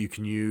space you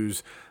can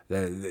use.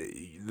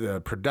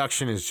 The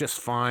production is just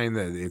fine.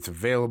 It's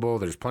available.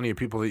 There's plenty of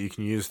people that you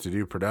can use to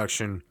do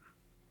production.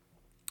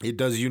 It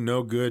does you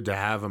no good to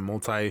have a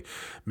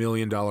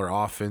multi-million-dollar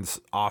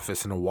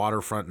office in a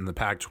waterfront in the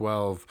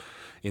Pac-12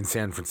 in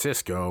San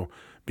Francisco,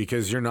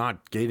 because you're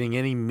not getting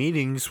any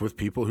meetings with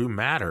people who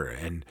matter.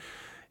 And,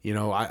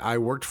 I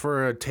worked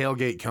for a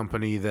tailgate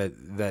company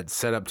that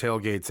set up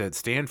tailgates at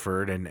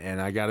Stanford,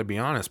 and I got to be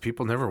honest,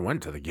 people never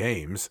went to the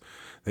games.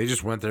 They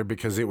just went there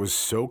because it was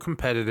so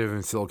competitive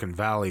in Silicon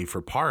Valley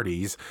for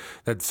parties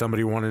that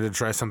somebody wanted to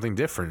try something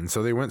different. And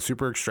so they went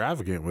super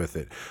extravagant with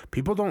it.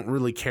 People don't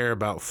really care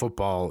about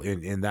football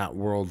in that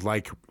world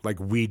like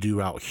we do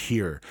out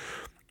here.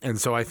 And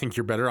so I think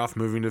you're better off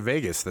moving to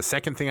Vegas. The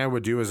second thing I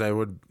would do is I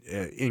would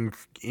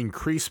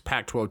increase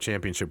Pac-12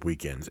 championship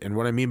weekends. And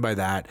what I mean by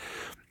that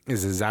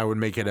is I would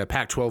make it a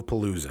Pac-12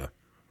 Palooza,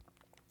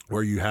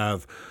 where you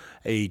have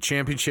a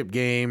championship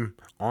game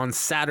on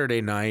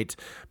Saturday night.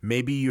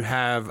 Maybe you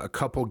have a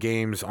couple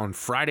games on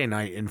Friday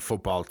night in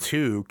football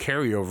too,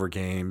 carryover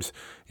games,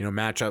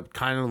 match up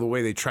kind of the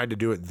way they tried to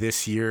do it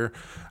this year,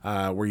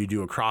 where you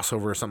do a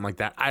crossover or something like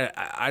that.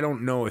 I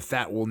don't know if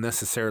that will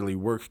necessarily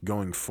work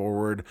going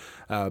forward,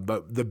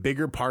 but the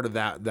bigger part of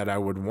that I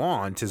would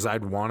want is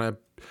I'd want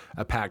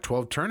a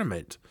Pac-12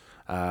 tournament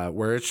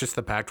where it's just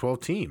the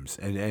Pac-12 teams,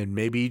 and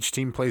maybe each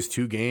team plays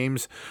 2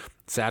 games,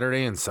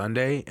 Saturday and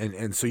Sunday,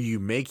 and so you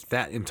make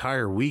that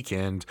entire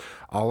weekend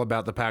all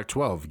about the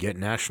Pac-12. Get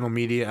national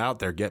media out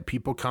there, get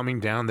people coming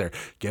down there,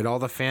 get all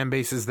the fan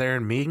bases there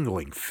and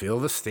mingling, fill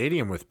the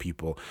stadium with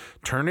people,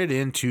 turn it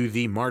into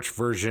the March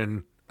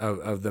version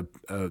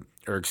turn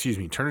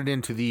it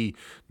into the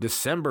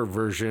December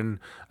version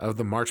of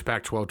the March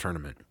Pac-12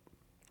 tournament.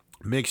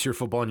 Mix your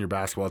football and your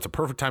basketball. It's a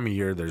perfect time of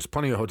year. There's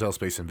plenty of hotel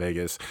space in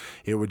Vegas.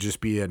 It would just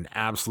be an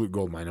absolute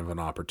goldmine of an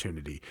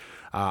opportunity.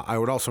 I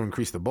would also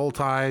increase the bowl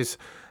ties,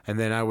 and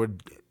then I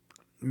would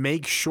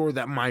make sure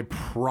that my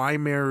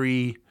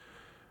primary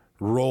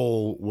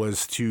role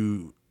was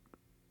to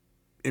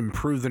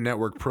improve the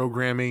network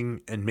programming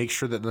and make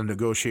sure that the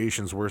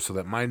negotiations were so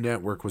that my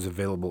network was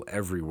available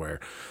everywhere.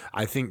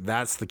 I think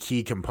that's the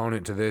key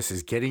component to this,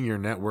 is getting your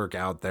network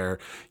out there,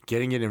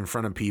 getting it in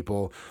front of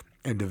people,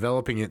 and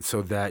developing it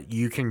so that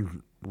you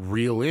can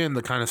reel in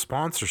the kind of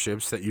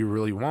sponsorships that you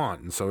really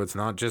want. And so it's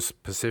not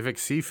just Pacific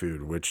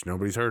Seafood, which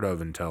nobody's heard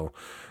of until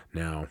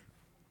now.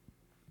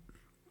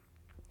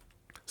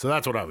 So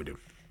that's what I would do.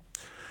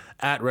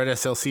 At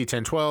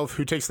RedSLC1012,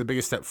 who takes the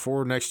biggest step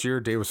forward next year?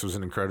 Davis was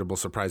an incredible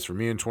surprise for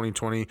me in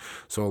 2020.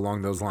 So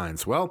along those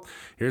lines, well,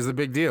 here's the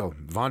big deal.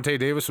 Vontae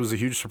Davis was a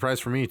huge surprise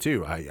for me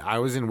too. I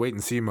was in wait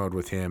and see mode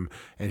with him,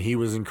 and he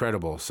was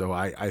incredible. So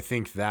I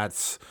think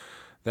that's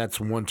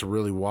one to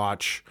really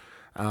watch.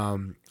 I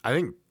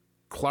think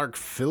Clark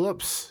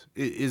Phillips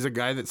is a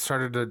guy that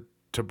started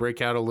to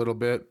break out a little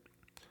bit.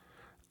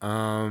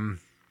 Junior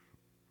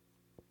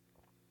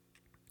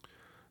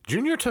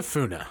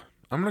Tafuna.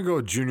 I'm going to go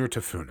with Junior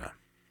Tafuna.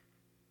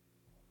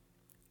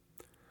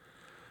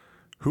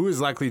 Who is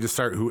likely to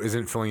start, who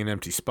isn't filling an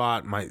empty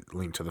spot? Might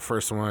link to the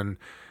first one.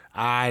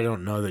 I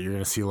don't know that you're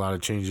going to see a lot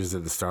of changes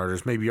at the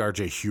starters. Maybe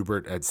R.J.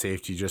 Hubert at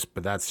safety,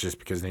 but that's just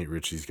because Nate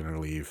Ritchie's going to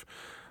leave.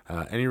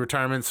 Any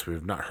retirements? We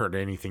have not heard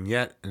anything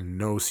yet, and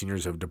no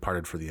seniors have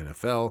departed for the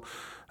NFL.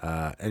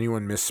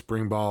 Anyone miss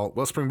spring ball?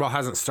 Well, spring ball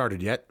hasn't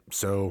started yet,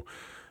 so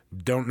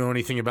don't know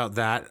anything about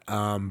that,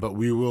 but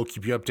we will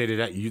keep you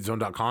updated at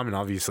utezone.com and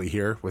obviously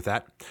here with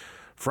that.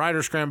 Fried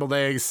or scrambled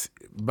eggs?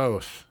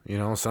 Both.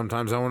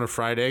 Sometimes I want a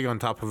fried egg on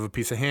top of a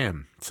piece of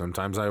ham.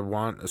 Sometimes I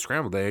want a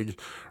scrambled egg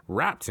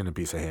wrapped in a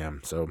piece of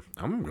ham. So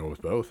I'm going to go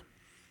with both.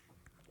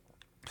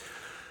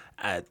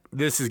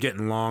 This is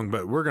getting long,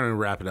 but we're going to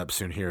wrap it up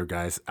soon here,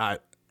 guys.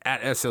 At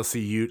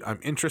SLC Ute, I'm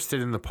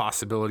interested in the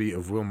possibility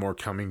of Wilmore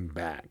coming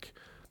back.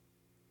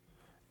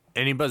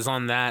 Any buzz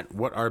on that?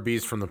 What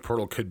RBs from the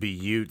portal could be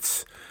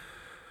Utes?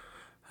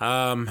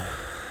 Like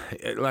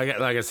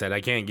I said,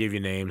 I can't give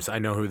you names. I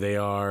know who they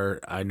are.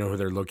 I know who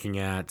they're looking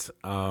at.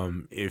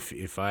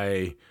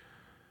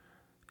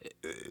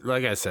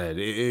 Like I said,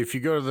 if you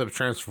go to the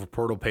transfer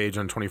portal page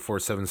on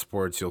 24/7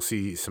 Sports, you'll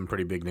see some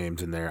pretty big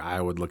names in there.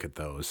 I would look at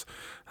those.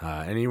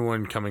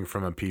 Anyone coming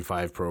from a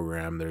P5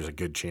 program, there's a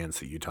good chance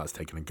that Utah's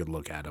taking a good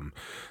look at them,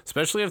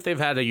 especially if they've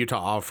had a Utah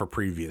offer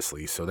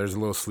previously. So there's a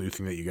little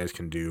sleuthing that you guys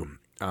can do.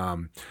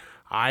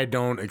 I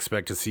don't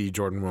expect to see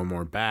Jordan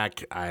Wilmore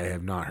back. I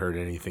have not heard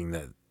anything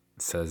that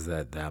says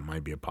that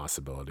might be a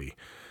possibility.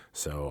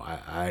 So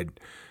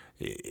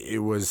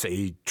it was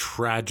a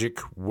tragic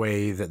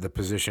way that the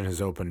position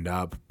has opened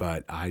up,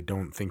 but I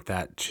don't think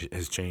that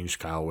has changed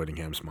Kyle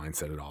Whittingham's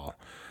mindset at all.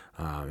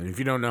 And if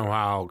you don't know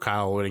how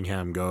Kyle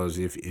Whittingham goes,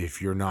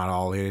 if you're not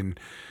all in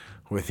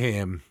with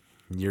him,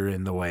 you're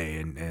in the way,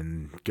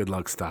 and good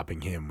luck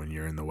stopping him when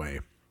you're in the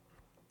way.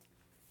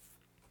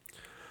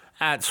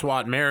 At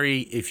SWAT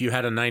Mary, if you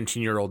had a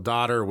 19-year-old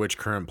daughter, which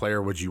current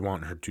player would you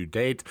want her to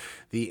date?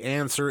 The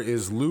answer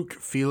is Luke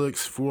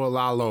Felix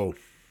Fualalo.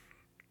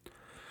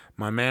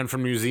 My man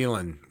from New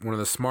Zealand, one of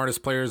the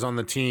smartest players on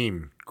the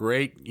team.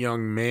 Great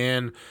young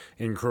man,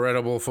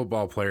 incredible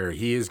football player.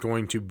 He is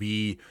going to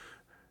be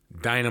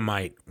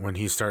dynamite when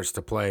he starts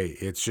to play.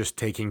 It's just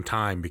taking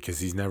time because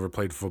he's never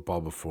played football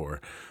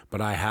before.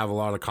 But I have a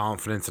lot of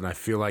confidence, and I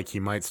feel like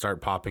he might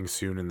start popping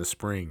soon in the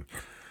spring.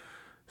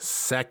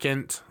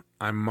 Second,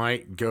 I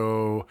might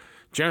go...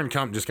 Jaron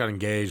Kump just got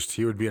engaged.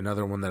 He would be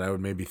another one that I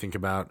would maybe think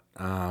about.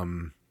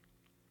 Man,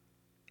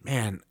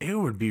 it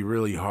would be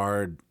really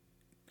hard.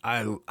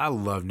 I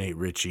love Nate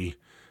Ritchie.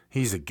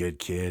 He's a good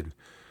kid.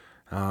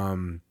 A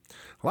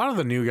lot of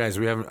the new guys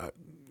we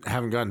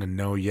haven't gotten to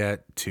know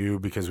yet, too,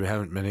 because we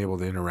haven't been able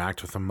to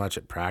interact with them much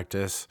at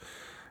practice.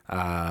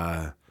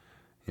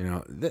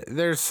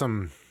 There's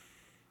some...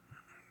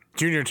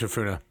 Junior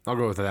Tafuna. I'll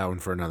go with that one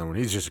for another one.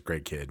 He's just a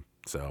great kid.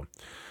 So,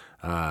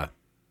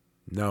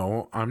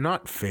 no, I'm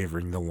not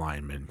favoring the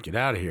lineman. Get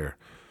out of here.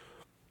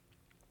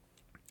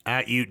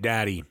 At Ute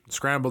Daddy,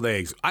 scrambled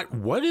eggs.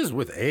 What is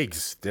with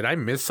eggs? Did I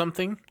miss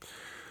something?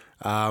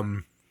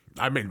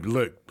 I mean,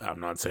 look, I'm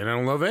not saying I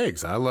don't love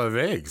eggs. I love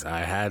eggs. I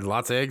had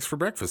lots of eggs for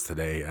breakfast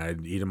today.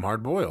 I'd eat them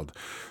hard boiled.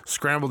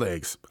 Scrambled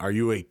eggs. Are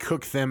you a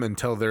cook them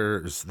until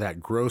there's that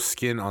gross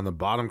skin on the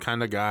bottom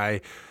kind of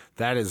guy?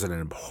 That is an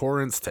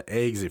abhorrence to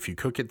eggs. If you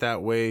cook it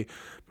that way,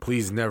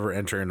 please never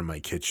enter into my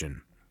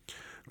kitchen.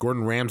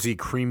 Gordon Ramsay,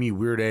 creamy,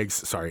 weird eggs.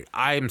 Sorry,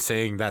 I'm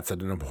saying that's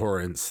an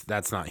abhorrence.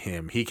 That's not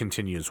him. He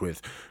continues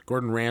with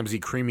Gordon Ramsay,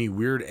 creamy,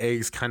 weird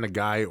eggs kind of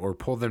guy, or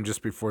pull them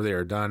just before they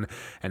are done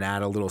and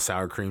add a little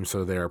sour cream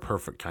so they are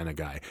perfect kind of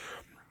guy.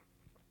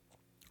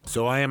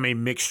 So I am a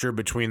mixture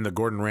between the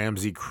Gordon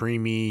Ramsay,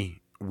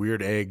 creamy,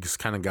 weird eggs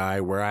kind of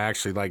guy, where I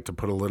actually like to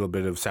put a little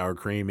bit of sour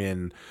cream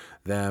in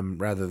them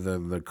rather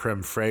than the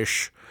creme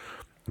fraiche.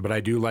 But I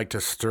do like to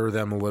stir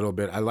them a little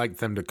bit. I like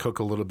them to cook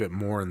a little bit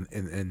more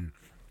and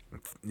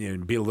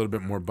be a little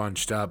bit more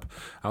bunched up.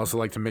 I also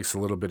like to mix a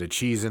little bit of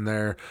cheese in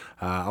there.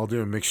 I'll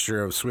do a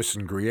mixture of Swiss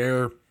and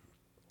Gruyere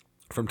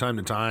from time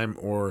to time,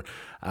 or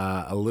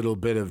a little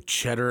bit of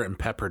cheddar and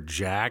pepper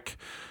jack.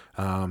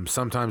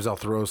 Sometimes I'll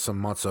throw some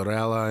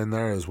mozzarella in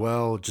there as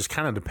well. It just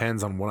kind of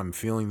depends on what I'm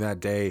feeling that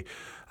day.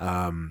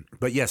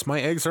 But yes,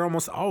 my eggs are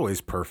almost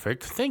always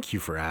perfect. Thank you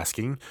for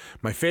asking.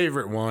 My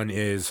favorite one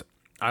is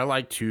I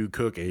like to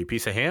cook a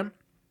piece of ham,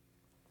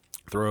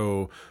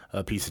 throw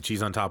a piece of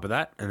cheese on top of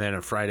that, and then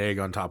a fried egg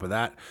on top of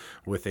that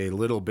with a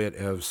little bit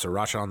of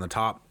sriracha on the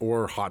top,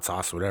 or hot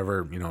sauce,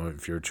 whatever,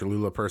 if you're a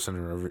Cholula person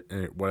or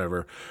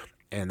whatever.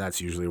 And that's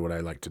usually what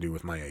I like to do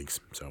with my eggs.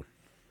 So,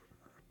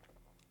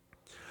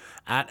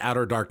 at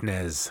Outer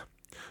Darkness.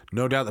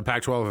 No doubt the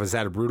Pac-12 has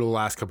had a brutal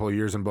last couple of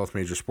years in both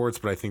major sports,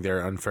 but I think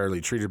they're unfairly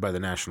treated by the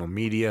national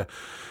media,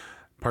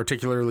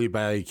 particularly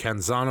by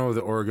Canzano of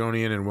the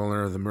Oregonian and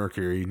Wilner of the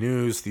Mercury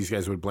News. These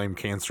guys would blame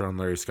cancer on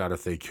Larry Scott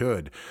if they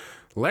could.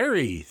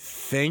 Larry,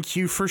 thank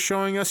you for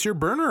showing us your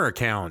burner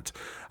account.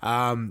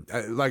 I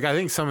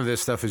think some of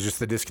this stuff is just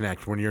the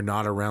disconnect when you're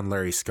not around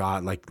Larry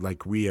Scott,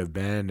 like we have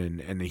been,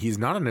 and he's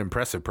not an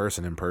impressive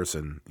person in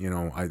person.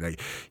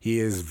 He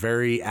is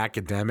very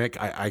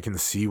academic. I can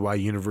see why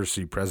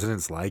university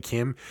presidents like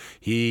him.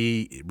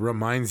 He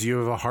reminds you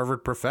of a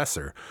Harvard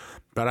professor.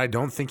 But I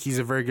don't think he's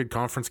a very good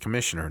conference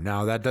commissioner.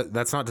 Now,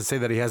 that's not to say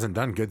that he hasn't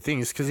done good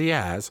things, because he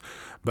has.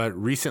 But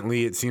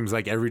recently, it seems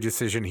like every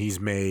decision he's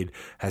made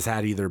has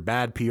had either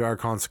bad PR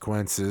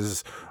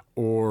consequences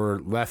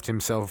or left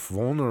himself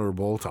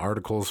vulnerable to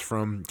articles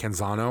from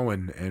Canzano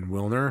and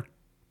Wilner.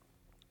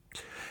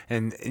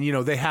 And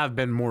they have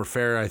been more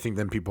fair, I think,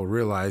 than people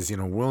realize.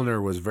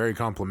 Wilner was very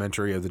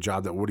complimentary of the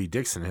job that Woody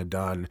Dixon had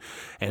done.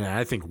 And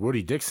I think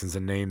Woody Dixon's a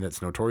name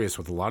that's notorious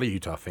with a lot of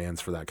Utah fans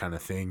for that kind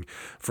of thing,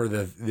 for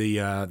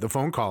the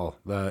phone call,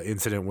 the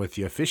incident with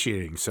the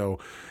officiating. So,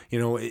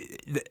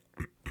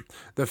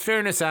 the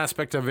fairness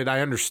aspect of it,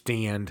 I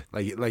understand.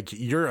 Like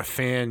you're a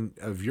fan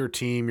of your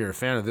team, you're a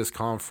fan of this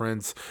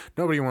conference.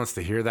 Nobody wants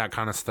to hear that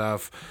kind of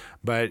stuff.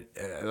 But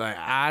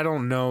I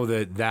don't know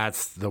that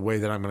that's the way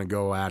that I'm going to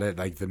go at it.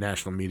 Like, the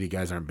national media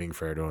guys aren't being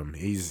fair to him.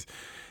 He's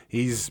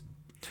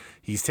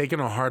taken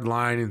a hard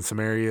line in some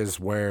areas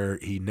where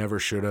he never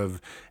should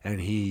have,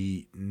 and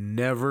he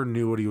never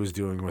knew what he was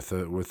doing with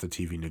the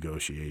TV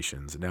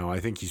negotiations. Now, I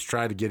think he's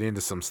tried to get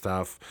into some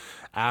stuff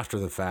after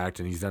the fact,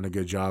 and he's done a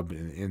good job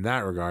in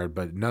that regard,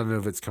 but none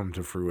of it's come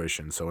to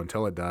fruition. So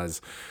until it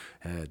does,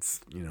 it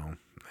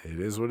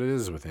is what it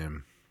is with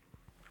him.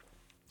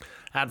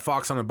 Add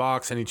Fox on the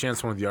box. Any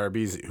chance one of the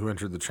RBs who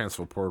entered the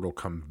transfer portal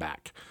come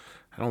back?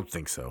 I don't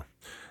think so.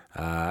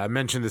 I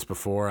mentioned this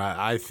before.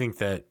 I think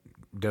that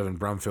Devin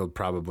Brumfield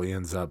probably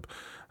ends up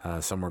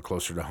somewhere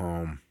closer to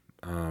home.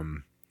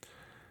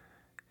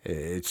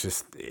 It's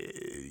just,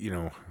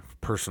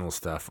 personal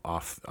stuff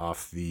off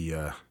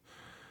the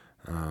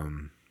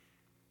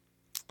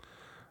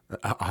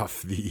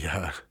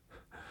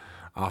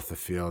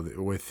field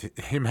with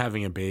him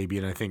having a baby,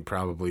 and I think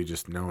probably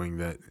just knowing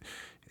that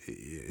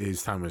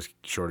his time was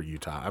short at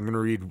Utah. I'm going to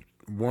read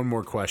one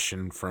more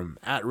question from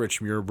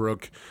 @Rich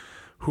Muirbrook.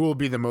 Who will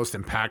be the most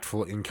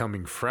impactful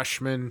incoming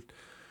freshman?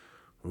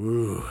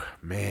 Ooh,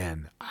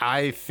 man.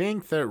 I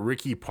think that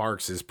Ricky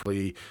Parks is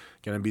probably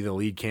going to be the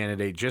lead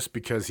candidate just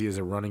because he is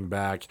a running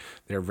back.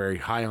 They're very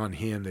high on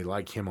him. They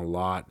like him a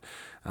lot.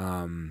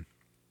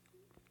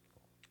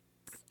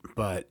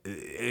 But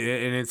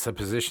it's a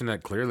position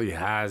that clearly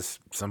has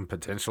some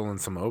potential and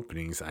some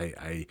openings.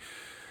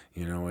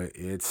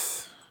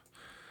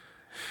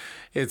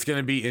 It's going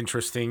to be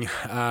interesting.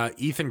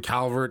 Ethan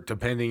Calvert,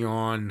 depending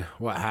on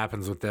what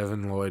happens with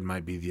Devin Lloyd,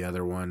 might be the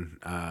other one.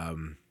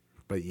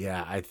 But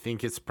yeah, I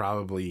think it's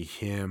probably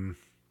him.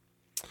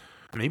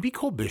 Maybe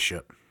Cole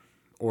Bishop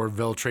or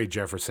Veltre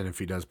Jefferson if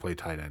he does play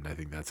tight end. I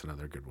think that's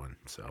another good one.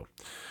 So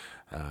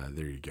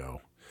there you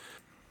go.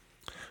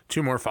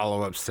 Two more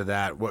follow-ups to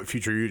that. What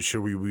future Utes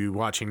should we be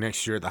watching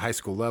next year at the high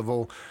school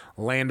level?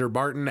 Lander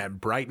Barton at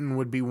Brighton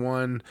would be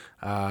one.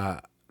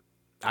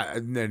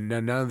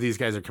 None of these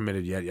guys are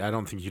committed yet. I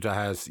don't think Utah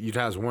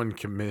has one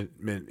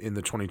commitment in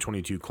the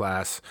 2022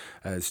 class.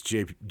 It's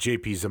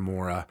JP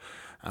Zamora.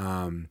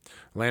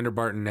 Lander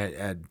Barton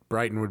at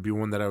Brighton would be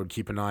one that I would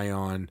keep an eye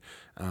on.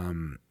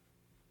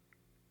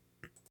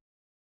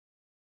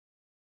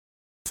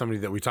 Somebody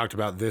that we talked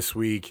about this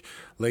week,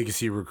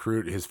 legacy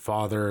recruit, his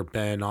father,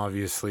 Ben,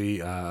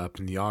 obviously, up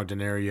in the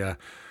Ogden area.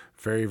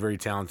 Very, very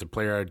talented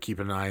player. I'd keep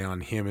an eye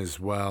on him as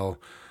well.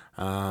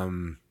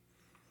 There's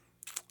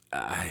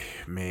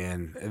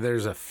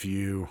a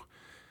few.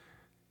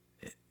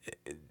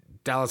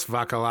 Dallas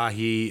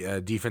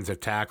Vakalahi, defensive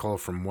tackle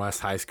from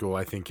West High School,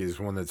 I think is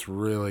one that's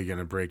really going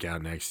to break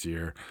out next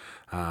year.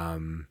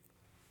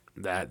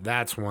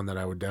 That's one that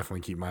I would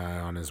definitely keep my eye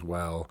on as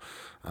well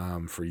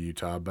for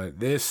Utah. But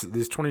this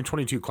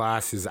 2022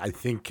 class is, I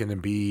think, going to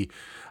be.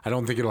 I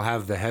don't think it'll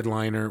have the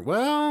headliner.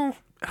 Well,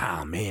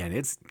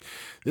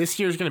 this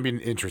year's going to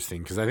be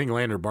interesting because I think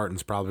Lander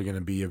Barton's probably going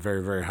to be a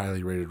very, very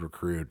highly rated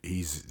recruit.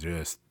 He's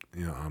just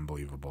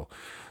unbelievable.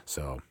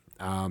 So.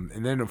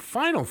 And then a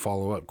final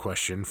follow-up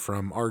question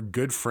from our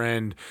good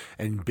friend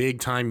and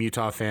big-time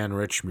Utah fan,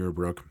 Rich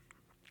Muirbrook.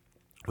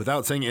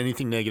 Without saying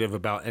anything negative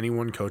about any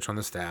one coach on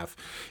the staff,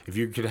 if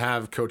you could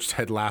have Coach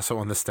Ted Lasso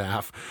on the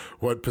staff,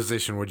 what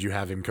position would you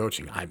have him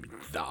coaching? I mean,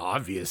 the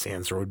obvious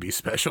answer would be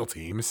special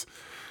teams,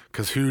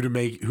 because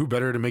who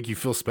better to make you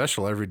feel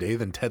special every day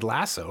than Ted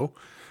Lasso?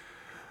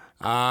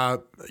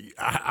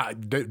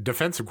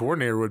 Defensive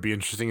coordinator would be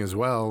interesting as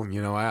well.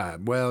 No. I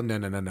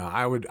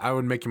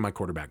would make him my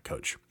quarterback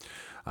coach.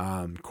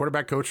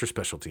 Quarterback coach or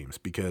special teams,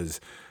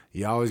 because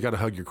you always got to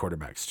hug your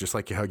quarterbacks, just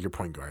like you hug your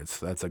point guards.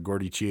 That's a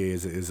Gordy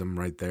Chie-ism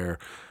right there.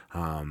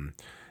 And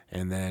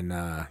then,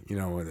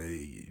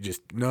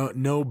 just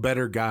no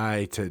better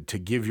guy to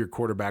give your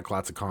quarterback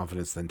lots of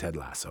confidence than Ted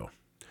Lasso.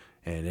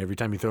 And every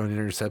time you throw an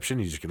interception,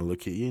 he's just going to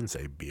look at you and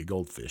say, be a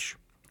goldfish.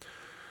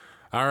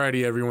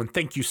 Alrighty, everyone.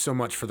 Thank you so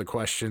much for the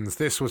questions.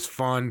 This was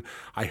fun.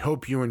 I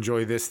hope you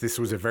enjoy this. This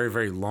was a very,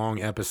 very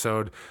long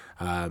episode.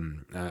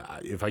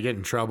 If I get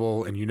in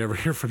trouble and you never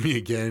hear from me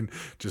again,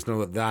 just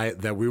know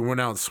that we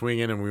went out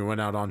swinging and we went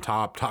out on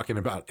top talking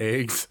about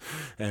eggs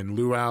and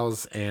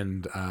luau's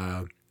and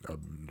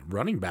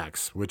running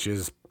backs, which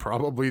is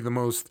probably the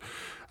most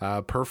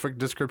perfect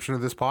description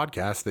of this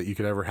podcast that you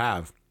could ever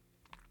have.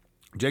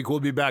 Jake will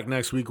be back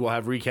next week. We'll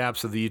have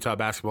recaps of the Utah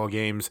basketball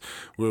games.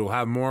 We will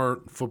have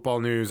more football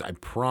news, I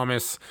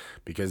promise,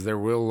 because there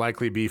will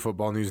likely be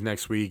football news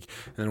next week.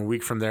 And then a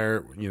week from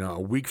there, a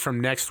week from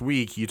next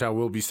week, Utah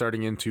will be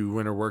starting into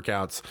winter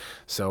workouts.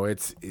 So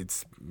it's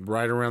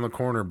right around the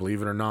corner,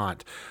 believe it or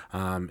not.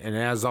 And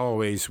as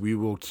always, we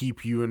will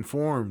keep you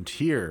informed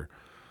here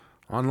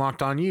on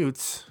Locked On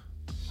Utes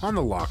on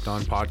the Locked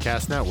On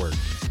Podcast Network.